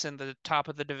spots in the top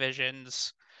of the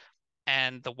divisions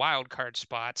and the wild card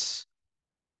spots,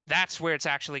 that's where it's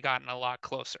actually gotten a lot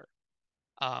closer.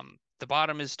 The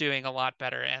bottom is doing a lot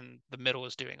better and the middle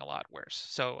is doing a lot worse.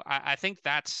 So I think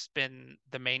that's been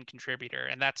the main contributor,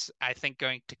 and that's I think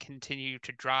going to continue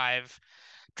to drive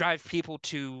people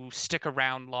to stick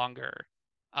around longer,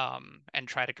 and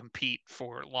try to compete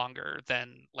for longer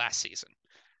than last season.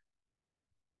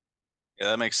 Yeah,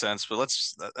 that makes sense. But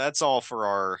that's all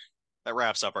for that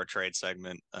wraps up our trade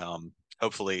segment.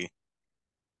 Hopefully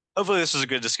this was a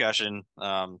good discussion.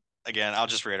 Again, I'll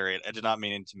just reiterate, I did not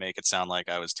mean to make it sound like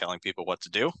I was telling people what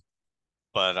to do,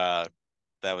 but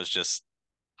that was just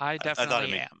I I thought it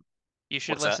definitely made am. You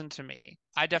should What's that? listen to me.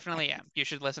 I definitely am. You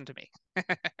should listen to me.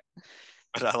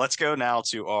 But let's go now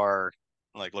to our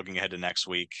like looking ahead to next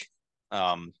week.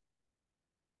 Um,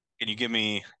 can you give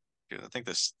me? I think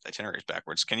this itinerary is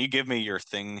backwards. Can you give me your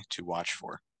thing to watch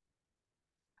for?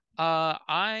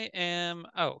 I am.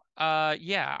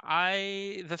 Yeah.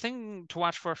 The thing to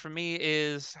watch for me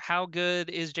is how good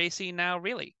is JC now,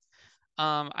 really?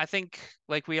 I think,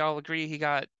 like we all agree, he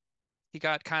got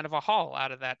kind of a haul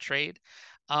out of that trade.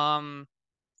 Um,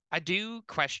 I do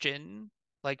question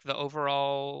like the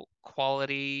overall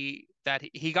quality that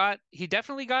he got. He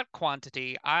definitely got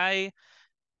quantity. I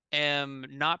am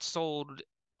not sold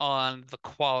on the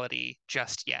quality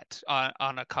just yet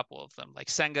on a couple of them. Like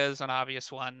Senga's an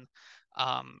obvious one.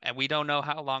 And we don't know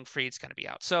how long Freed's going to be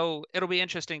out. So it'll be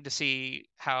interesting to see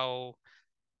how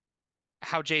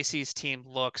JC's team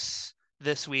looks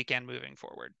this weekend moving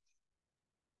forward.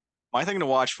 My thing to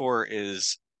watch for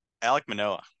is Alec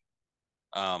Manoa.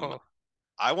 Um, Oh,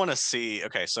 I want to see.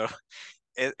 Okay, so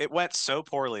it went so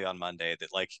poorly on Monday that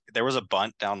like there was a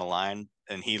bunt down the line,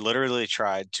 and he literally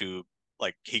tried to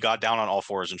like he got down on all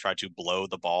fours and tried to blow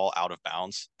the ball out of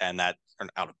bounds, and that or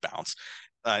out of bounds,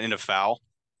 into foul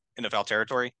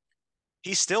territory.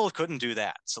 He still couldn't do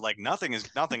that. So like nothing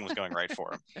was going right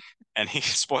for him. And he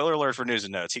spoiler alert for news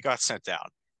and notes, he got sent down.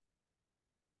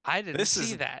 I didn't This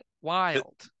see is that. th-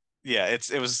 Wild. yeah,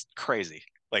 it was crazy.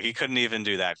 Like he couldn't even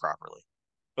do that properly.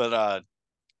 But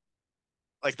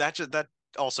like that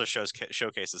also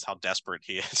showcases how desperate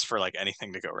he is for like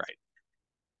anything to go right.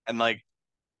 And like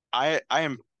I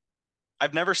am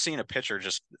I've never seen a pitcher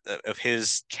just of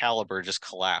his caliber just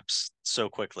collapse so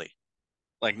quickly.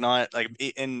 Like not like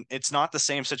and it's not the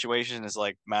same situation as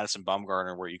like Madison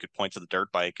Bumgarner where you could point to the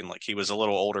dirt bike and like he was a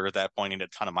little older at that point and had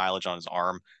a ton of mileage on his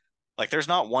arm. Like there's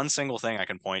not one single thing I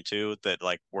can point to that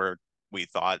like where we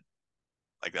thought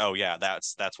like oh yeah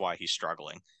that's why he's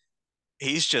struggling.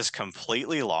 He's just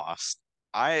completely lost.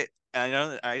 I know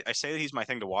that I say that he's my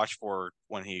thing to watch for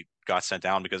when he got sent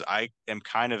down because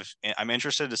I'm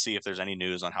interested to see if there's any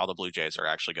news on how the Blue Jays are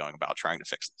actually going about trying to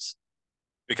fix this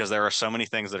because there are so many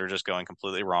things that are just going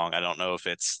completely wrong. I don't know if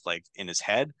it's like in his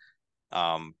head.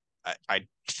 Um, I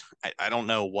I, I don't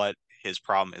know what his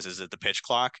problem is. Is it the pitch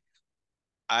clock?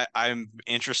 I'm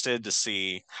interested to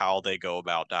see how they go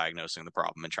about diagnosing the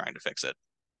problem and trying to fix it.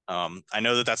 I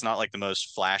know that that's not like the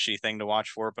most flashy thing to watch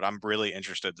for, but I'm really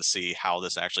interested to see how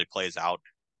this actually plays out.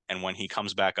 And when he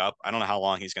comes back up, I don't know how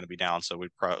long he's going to be down, so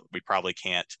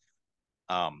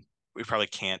um, we probably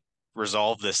can't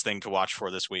resolve this thing to watch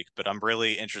for this week. But I'm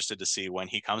really interested to see when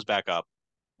he comes back up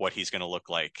what he's going to look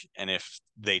like, and if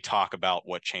they talk about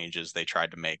what changes they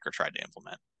tried to make or tried to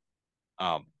implement.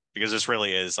 Because this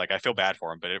really is like I feel bad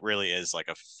for him, but it really is like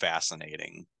a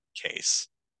fascinating case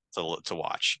to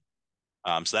watch.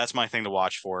 So that's my thing to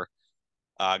watch for.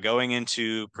 Going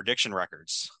into prediction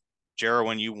records, Jera,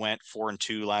 when you went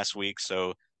 4-2 last week,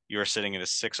 so you are sitting at a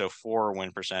 604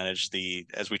 win percentage. The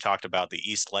as we talked about, the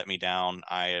East let me down.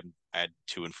 I had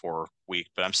 2-4 week,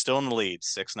 but I'm still in the lead,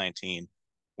 619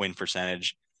 win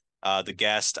percentage. The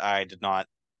guest, I did not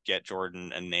get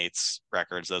Jordan and Nate's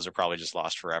records; those are probably just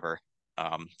lost forever.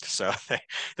 So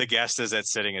the guest is at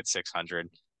sitting at 600.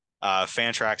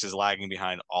 Fantrax is lagging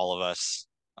behind all of us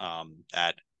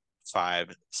at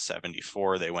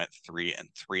 574. They went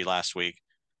 3-3 last week.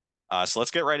 So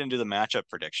let's get right into the matchup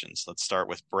predictions. Let's start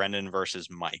with Brendan versus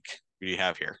Mike. Who do you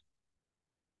have here?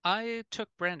 I took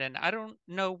Brendan. I don't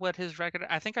know what his record.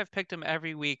 I think I've picked him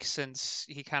every week since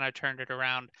he kind of turned it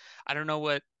around. I don't know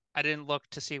what. I didn't look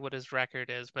to see what his record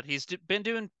is, but been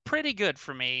doing pretty good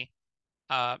for me,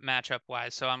 matchup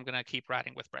wise. So I'm gonna keep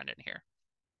riding with Brendan here.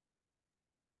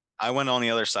 I went on the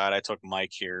other side. I took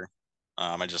Mike here.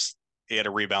 I just he had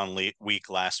a week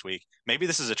last week. Maybe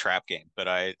this is a trap game, but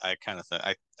I kind of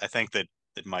I think that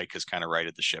Mike has kind of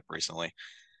righted the ship recently.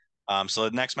 So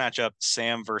the next matchup,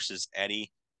 Sam versus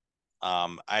Eddie.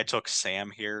 I took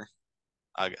Sam here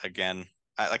again.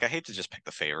 I hate to just pick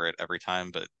the favorite every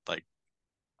time, but like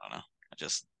I don't know.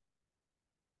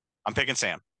 I'm picking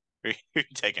Sam. Who are you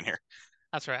taking here?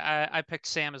 That's right. I picked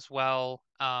Sam as well.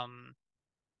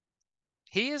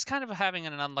 He is kind of having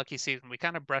an unlucky season. We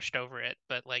kind of brushed over it,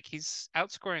 but like he's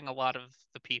outscoring a lot of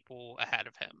the people ahead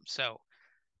of him. So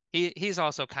he's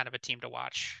also kind of a team to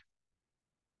watch.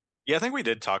 Yeah, I think we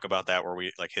did talk about that where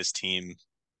we like his team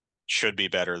should be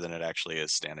better than it actually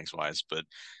is standings wise. But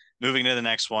moving to the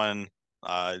next one,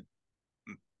 uh,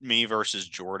 me versus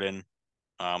Jordan.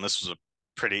 This was a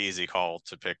pretty easy call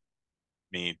to pick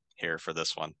me here for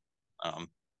this one. Um,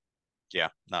 yeah,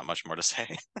 not much more to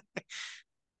say.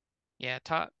 Yeah,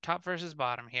 top versus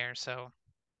bottom here. So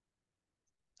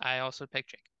I also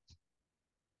picked Jake.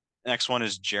 Next one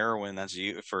is Jerwin. That's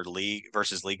you for league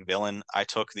versus league villain. I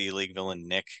took the league villain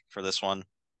Nick for this one.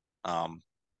 Um,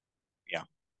 yeah.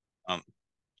 Um,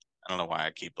 I don't know why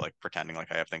I keep like pretending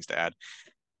like I have things to add.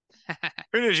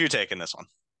 Who did you take in this one?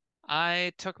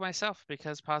 I took myself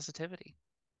because positivity.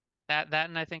 That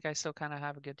and I think I still kind of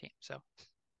have a good team. So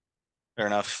Fair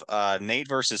enough. Nate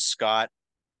versus Scott.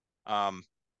 Um,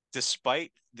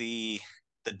 despite the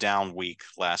down week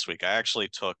last week, I actually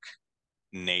took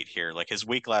Nate here. Like his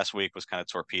week last week was kind of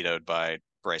torpedoed by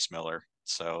Bryce Miller.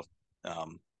 So,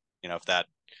 um, if that,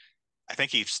 I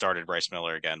think he started Bryce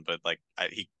Miller again, but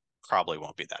he probably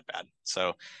won't be that bad.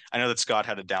 So I know that Scott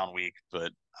had a down week,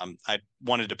 but I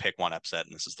wanted to pick one upset,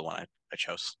 and this is the one I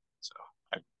chose. So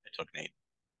I took Nate.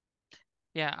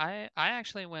 yeah, I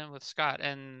actually went with Scott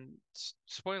and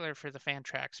spoiler for the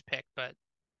Fantrax pick, but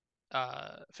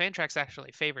Fantrax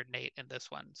actually favored Nate in this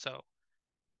one. So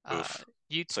uh Oof.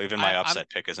 you So even my I'm upset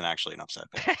pick isn't actually an upset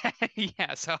pick.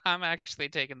 yeah, so I'm actually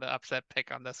taking the upset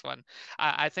pick on this one.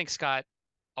 I think Scott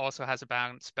also has a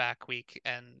bounce back week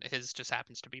and his just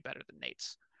happens to be better than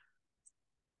Nate's.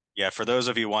 Yeah, for those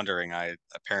of you wondering, I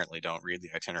apparently don't read the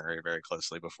itinerary very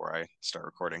closely before I start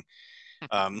recording.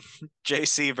 Um,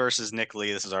 JC versus Nick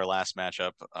Lee. This is our last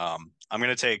matchup. I'm going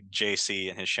to take JC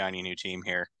and his shiny new team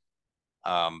here.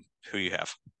 Who you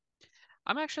have?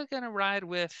 I'm actually going to ride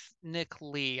with Nick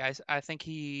Lee. I think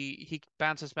he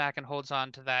bounces back and holds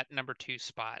on to that number 2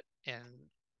 spot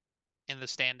in the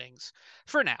standings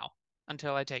for now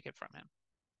until I take it from him.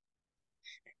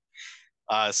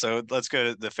 So let's go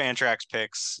to the Fantrax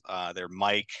picks. They're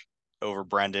Mike over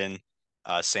Brendan,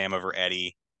 Sam over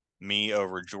Eddie, me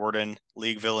over Jordan,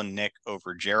 League Villain Nick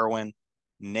over Jerwin,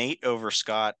 Nate over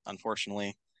Scott,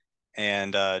 unfortunately,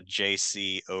 and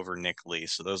JC over Nick Lee.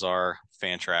 So those are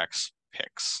Fantrax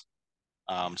picks.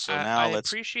 Yeah, So now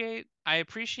let's I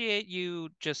appreciate you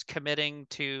just committing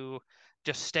to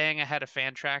just staying ahead of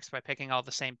Fantrax by picking all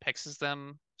the same picks as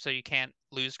them so you can't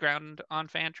lose ground on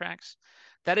Fantrax.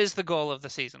 That is the goal of the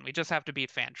season. We just have to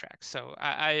beat Fantrax. So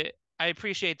I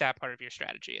appreciate that part of your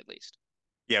strategy at least.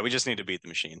 yeah, we just need to beat the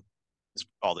machine. Is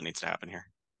all that needs to happen here.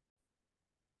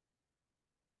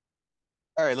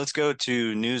 All right, let's go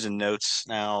to news and notes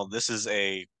now. This is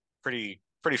a pretty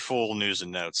full news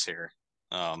and notes here.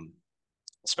 Um,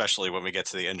 Especially when we get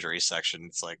to the injury section.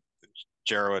 It's like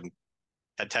Jared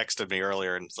had texted me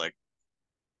earlier and it's like,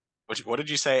 what did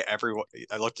you say? Everyone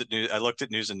I looked at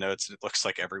news and notes and it looks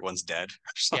like everyone's dead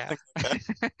or Yeah.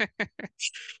 something like that.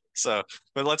 So,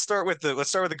 but let's start with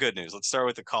the good news. Let's start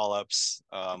with the call ups.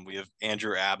 We have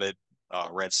Andrew Abbott,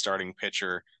 Red starting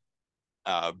pitcher,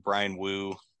 Brian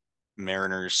Wu,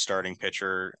 Mariners starting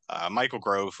pitcher, Michael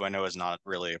Grove, who I know is not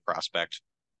really a prospect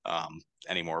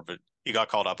anymore, but he got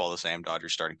called up all the same.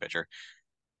 Dodgers starting pitcher.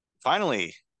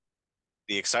 Finally,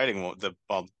 the exciting one, the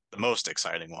most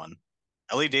exciting one,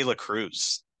 Ellie De La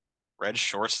Cruz, Red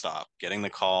shortstop, getting the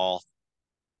call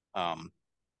um,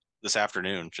 this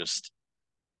afternoon, just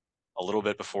a little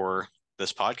bit before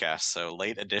this podcast. So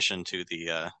late addition to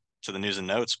the news and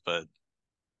notes. But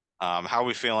how are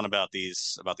we feeling about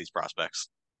these prospects?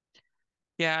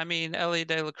 Yeah, I mean, Ellie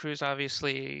De La Cruz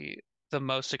obviously the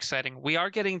most exciting. We are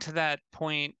getting to that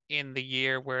point in the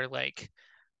year where like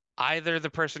either the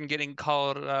person getting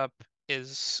called up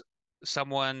is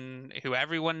someone who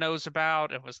everyone knows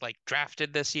about and was like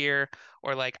drafted this year,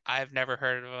 or like I've never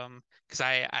heard of him because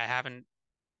I haven't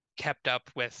kept up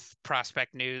with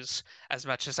prospect news as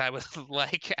much as I would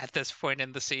like at this point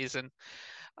in the season.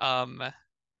 Um,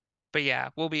 but yeah,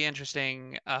 will be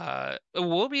interesting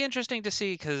to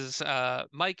see because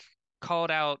Mike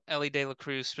called out Ellie De La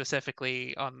Cruz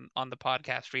specifically on the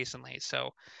podcast recently,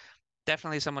 so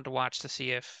definitely someone to watch to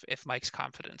see if Mike's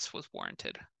confidence was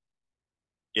warranted.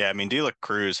 Yeah, I mean, De La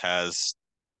Cruz has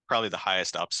probably the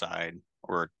highest upside,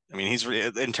 or I mean, he's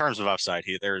in terms of upside,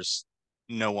 there's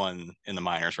no one in the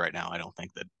minors right now, I don't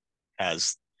think that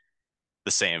has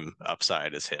the same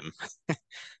upside as him.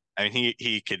 I mean,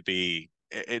 he could be.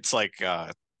 It's like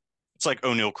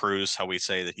O'Neill Cruz, how we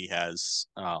say that he has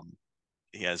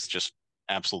just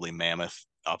absolutely mammoth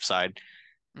upside,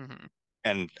 Hmm.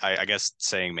 and I guess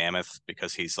saying mammoth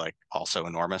because he's like also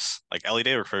enormous. Like Ellie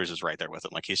De La Cruz is right there with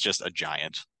him. Like he's just a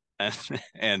giant,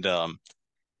 and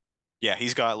yeah,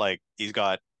 he's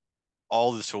got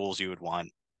all the tools you would want.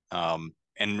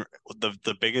 And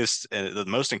the biggest, the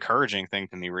most encouraging thing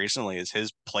to me recently is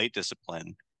his plate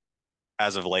discipline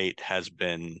as of late has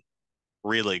been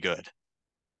really good.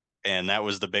 And that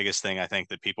was the biggest thing I think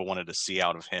that people wanted to see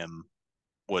out of him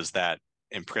was that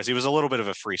because he was a little bit of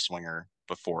a free swinger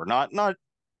before, not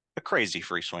a crazy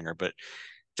free swinger, but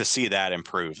to see that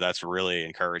improve, that's really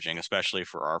encouraging, especially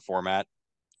for our format.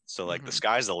 So like the Hmm.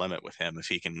 sky's the limit with him if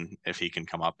he can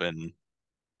come up and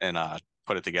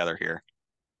put it together here.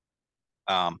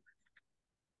 Um,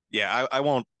 yeah, I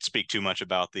won't speak too much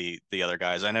about the other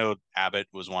guys. I know Abbott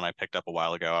was one I picked up a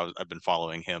while ago. I've been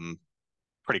following him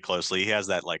pretty closely. He has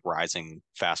that like rising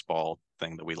fastball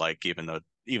thing that we like, even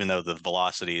though the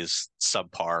velocity is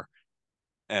subpar.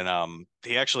 And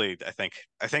he actually I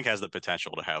think has the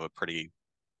potential to have a pretty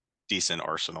decent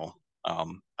arsenal.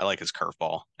 I like his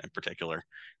curveball in particular.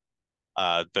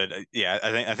 But yeah,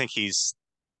 I think he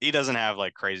doesn't have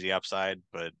like crazy upside,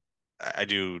 but I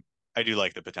do I do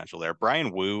like the potential there.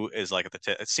 Brian Wu is like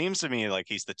it seems to me like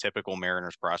he's the typical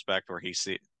Mariners prospect where he's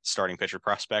the starting pitcher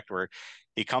prospect where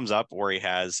he comes up where he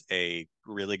has a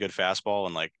really good fastball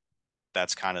and like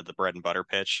that's kind of the bread and butter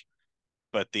pitch,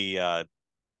 but the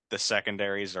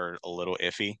secondaries are a little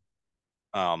iffy.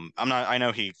 I'm not. I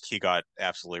know he got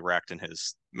absolutely wrecked in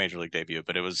his major league debut,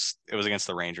 but it was against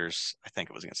the Rangers. I think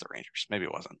it was against the Rangers. Maybe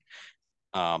it wasn't.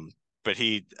 Um, but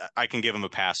I can give him a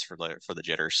pass for the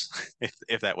jitters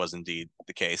if that was indeed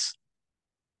the case.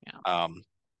 Yeah. Um,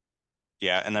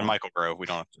 yeah, and then Well, Michael Grove, we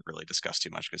don't have to really discuss too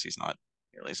much because he's not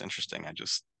nearly as interesting. I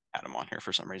just had him on here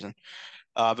for some reason.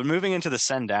 But moving into the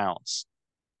send downs,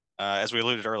 as we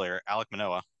alluded earlier, Alek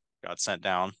Manoah got sent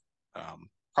down.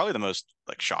 Probably the most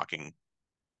like shocking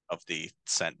of the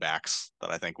sent backs that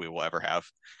I think we will ever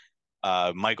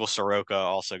have. Michael Soroka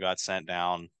also got sent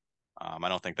down. I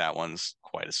don't think that one's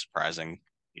quite as surprising.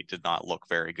 He did not look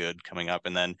very good coming up.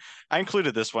 And then I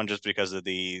included this one just because of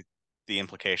the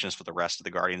implications for the rest of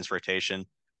the Guardians rotation.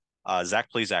 Zach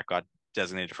Plesac got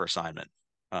designated for assignment.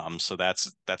 So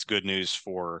that's good news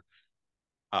for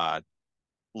uh,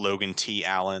 Logan T.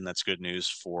 Allen. That's good news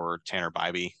for Tanner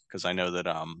Bybee because I know that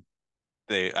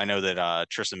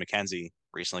Tristan McKenzie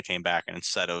recently came back and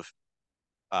instead of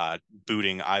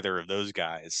booting either of those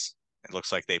guys, it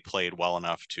looks like they played well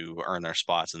enough to earn their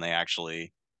spots, and they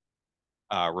actually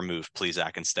removed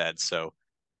Plesac instead. So,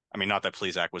 I mean, not that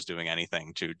Plesac was doing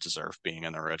anything to deserve being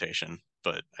in the rotation,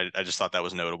 but I just thought that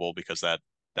was notable because that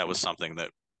was something that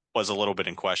was a little bit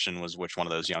in question was which one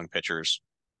of those young pitchers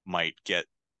might get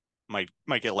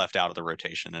might get left out of the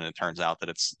rotation, and it turns out that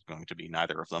it's going to be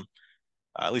neither of them,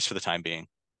 at least for the time being.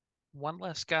 one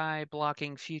less guy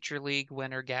blocking future league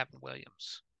winner Gavin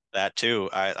Williams. That too,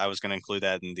 I was going to include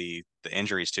that in the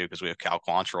injuries too because we have Cal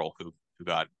Quantrill who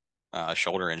got a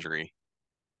shoulder injury.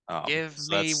 Give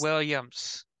So me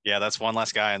Williams. that's one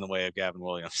less guy in the way of Gavin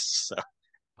Williams. So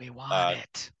We want uh,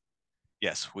 it.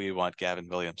 yes, we want Gavin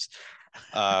Williams.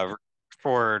 Uh,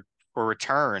 for for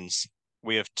returns,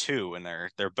 we have two, and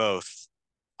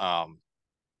um,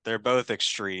 they're both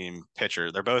extreme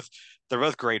pitchers. They're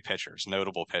both great pitchers,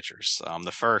 notable pitchers.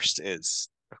 The first is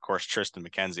of course Tristan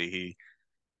McKenzie.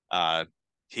 Uh,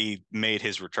 he made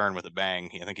his return with a bang.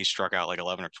 I think he struck out like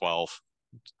 11 or 12.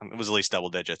 It was at least double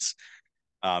digits.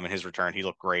 In his return, he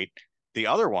looked great. The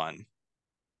other one,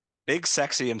 Big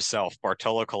Sexy himself,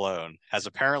 Bartolo Colon, has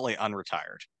apparently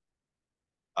unretired.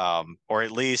 Or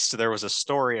at least there was a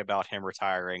story about him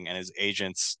retiring, and his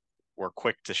agents were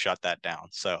quick to shut that down.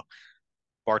 So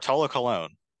Bartolo Colon,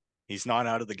 he's not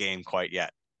out of the game quite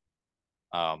yet.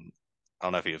 Um, I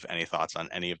don't know if you have any thoughts on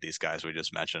any of these guys we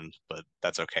just mentioned, but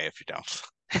that's okay if you don't.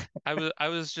 I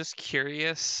was just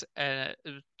curious, and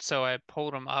so I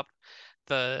pulled him up.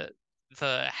 The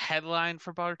the headline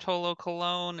for Bartolo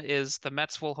Colon is the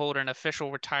Mets will hold an official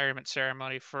retirement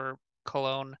ceremony for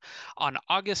Colon on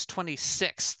August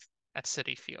 26th at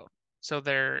Citi Field. So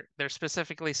they're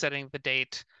specifically setting the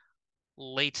date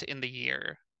late in the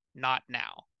year, not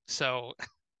now. So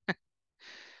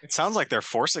It sounds like they're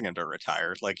forcing him to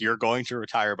retire. Like you're going to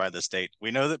retire by this date.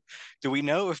 We know that. Do we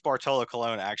know if Bartolo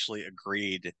Colon actually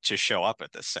agreed to show up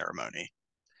at this ceremony?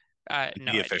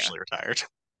 no He idea. officially retired.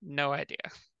 No idea.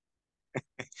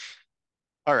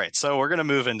 All right, so we're going to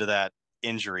move into that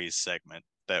injuries segment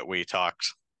that we talked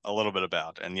a little bit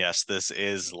about. And yes, this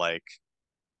is like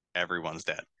everyone's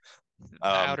dead. The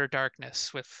Um, outer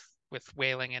darkness with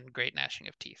wailing and great gnashing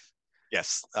of teeth.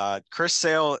 yes, Chris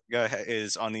Sale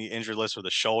is on the injured list with a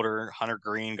shoulder. Hunter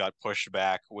Green got pushed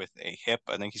back with a hip.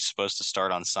 I think he's supposed to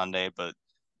start on Sunday, but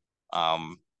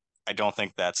um, I don't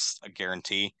think that's a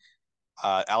guarantee.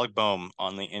 Alec Boehm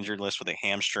on the injured list with a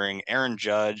hamstring. Aaron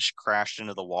Judge crashed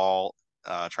into the wall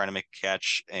trying to make a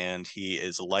catch, and he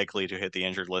is likely to hit the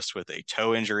injured list with a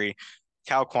toe injury.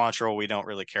 Cal Quantrill, we don't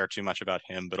really care too much about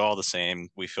him, but all the same,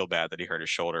 we feel bad that he hurt his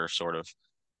shoulder, sort of.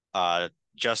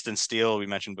 Justin Steele, we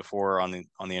mentioned before on the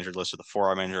injured list with a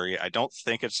forearm injury. I don't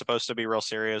think it's supposed to be real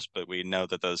serious, but we know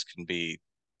that those can be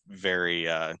very,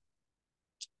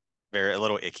 very a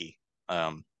little icky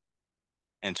um,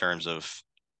 in terms of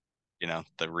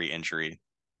the re-injury.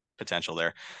 potential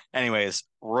there. Anyways,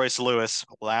 Royce Lewis,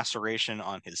 laceration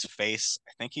on his face.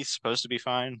 I think he's supposed to be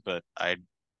fine, but I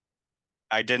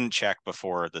didn't check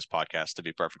before this podcast, to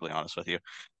be perfectly honest with you.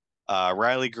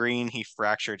 Riley Green, he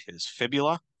fractured his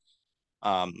fibula.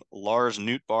 Lars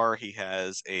Nootbaar, he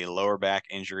has a lower back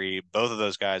injury. Both of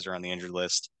those guys are on the injured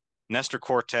list. Nestor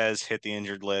Cortez hit the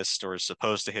injured list or is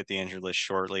supposed to hit the injured list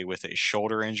shortly with a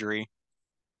shoulder injury.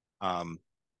 Um,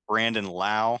 Brandon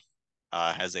Lau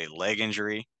has a leg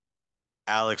injury.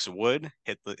 Alex Wood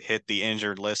hit the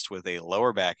injured list with a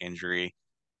lower back injury.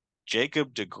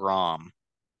 Jacob DeGrom,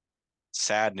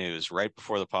 sad news. Right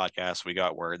before the podcast, we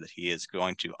got word that he is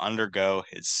going to undergo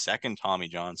his second Tommy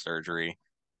John surgery.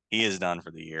 He is done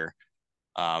for the year,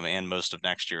 and most of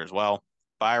next year as well.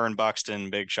 Byron Buxton,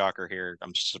 big shocker here.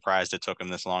 I'm surprised it took him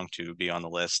this long to be on the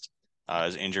list.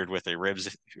 Is injured with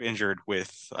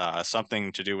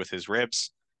something to do with his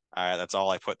ribs. That's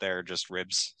all I put there, just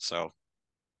ribs. So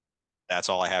that's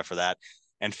all I have for that.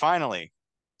 And finally,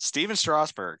 Steven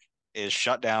Strasburg is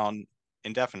shut down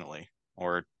indefinitely,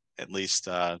 or at least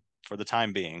for the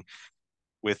time being,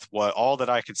 with what all that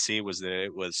I could see was that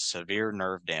it was severe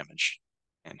nerve damage,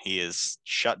 and he is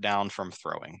shut down from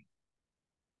throwing.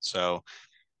 So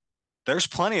there's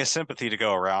plenty of sympathy to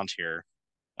go around here,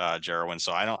 Jerwin.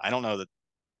 So I don't know that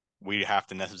we have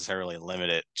to necessarily limit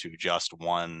it to just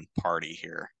one party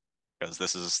here, because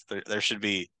there should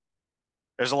be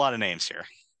there's a lot of names here.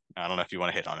 I don't know if you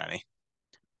want to hit on any.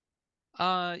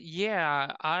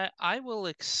 Yeah, I will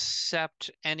accept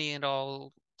any and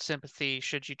all sympathy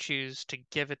should you choose to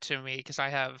give it to me because I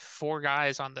have four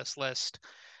guys on this list,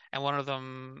 and one of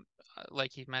them,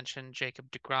 like you mentioned, Jacob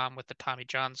deGrom with the Tommy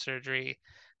John surgery.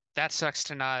 That sucks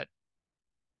to not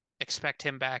expect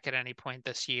him back at any point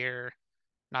this year,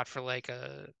 not for like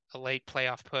a late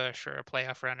playoff push or a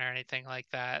playoff run or anything like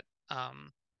that.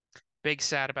 Big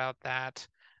sad about that.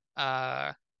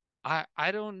 Uh,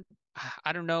 I don't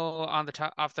I don't know on the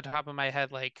top off the top of my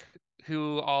head like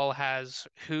who all has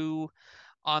who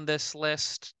on this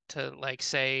list to like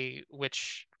say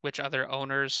which other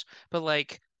owners, but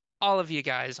like all of you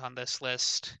guys on this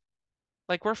list,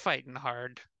 like we're fighting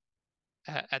hard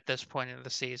at this point in the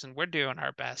season. We're doing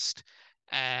our best,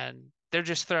 and they're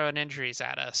just throwing injuries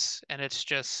at us, and it's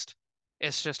just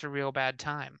a real bad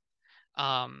time.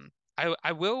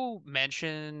 I will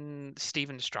mention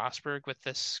Steven Strasburg with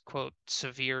this quote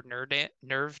severe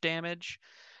nerve damage.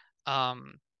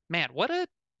 Um, Man, what a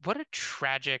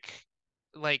tragic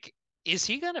like is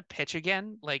he gonna pitch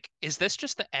again? Like, is this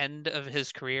just the end of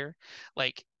his career?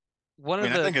 Like one I of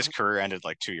mean, I the think his career ended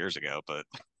like 2 years ago, but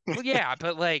well, yeah,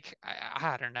 but like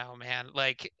I don't know, man.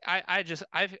 Like I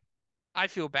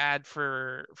feel bad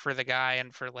for the guy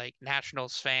and for like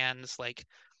Nationals fans. Like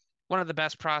one of the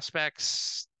best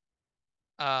prospects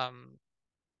um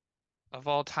of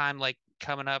all time, like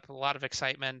coming up, a lot of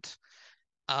excitement.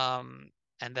 Um,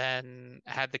 and then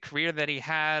had the career that he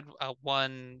had,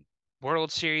 won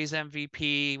World Series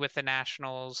MVP with the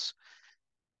Nationals,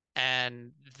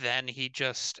 and then he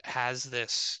just has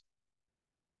this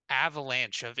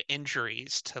avalanche of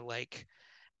injuries to like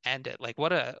end it. Like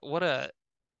what a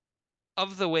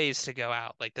of the ways to go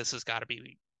out, like this has got to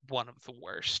be one of the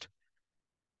worst.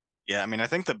 yeah, I mean, I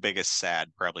think the biggest sad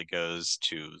probably goes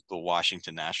to the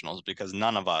Washington Nationals because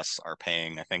none of us are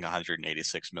paying, I think,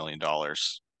 $186 million Yeah,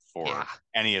 for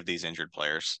any of these injured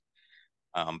players.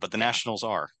 But the yeah, Nationals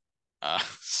are.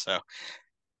 So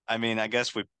I mean, I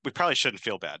guess we probably shouldn't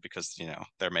feel bad because,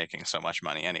 they're making so much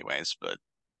money anyways, but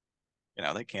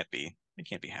they can't be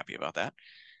happy about that.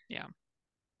 yeah,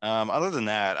 Other than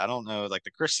that, I don't know, like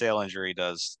the Chris Sale injury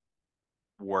does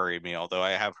worry me, although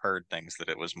I have heard things that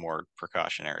it was more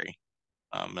precautionary.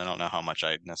 I don't know how much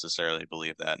I necessarily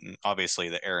believe that. And obviously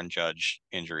the Aaron Judge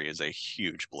injury is a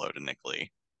huge blow to Nick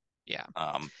Lee. yeah.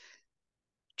 Um,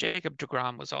 Jacob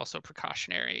deGrom was also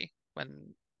precautionary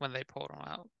when they pulled him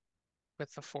out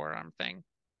with the forearm thing.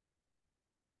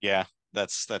 yeah,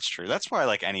 that's true. That's why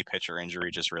like any pitcher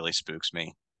injury just really spooks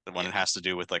me. When it Yeah. has to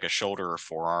do with like a shoulder or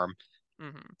forearm,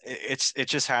 Hmm. it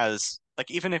just has like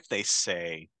even if they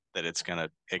say that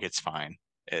it gets fine.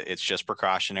 It's just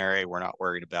precautionary. We're not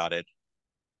worried about it.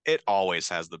 It always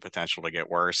has the potential to get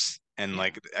worse. And Yeah.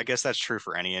 like I guess that's true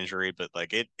for any injury, but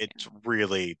like it Yeah.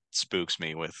 really spooks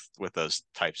me with those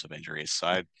types of injuries.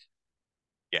 So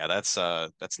yeah, that's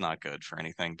not good for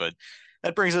anything. But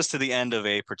that brings us to the end of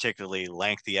a particularly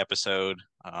lengthy episode.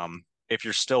 If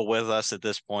you're still with us at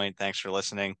this point, thanks for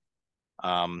listening.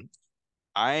 Um,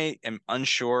 I am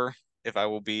unsure if I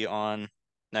will be on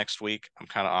next week. I'm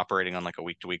kind of operating on like a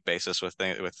week to week basis with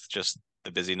just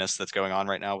the busyness that's going on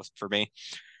right now for me.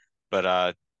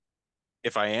 But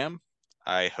if I am,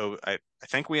 I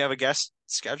think we have a guest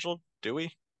scheduled, do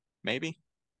we? Maybe.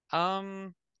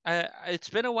 Um, it's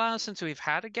been a while since we've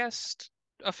had a guest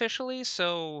officially,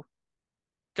 so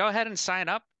go ahead and sign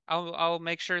up. I'll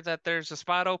make sure that there's a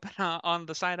spot open on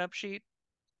the sign up sheet.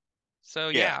 So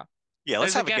Yeah. yeah, Yeah,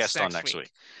 let's there's a have a guest guest on next next week.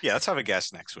 week. Yeah, let's have a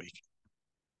guest next week.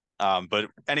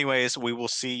 But anyways, we will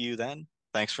see you then.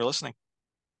 Thanks for listening.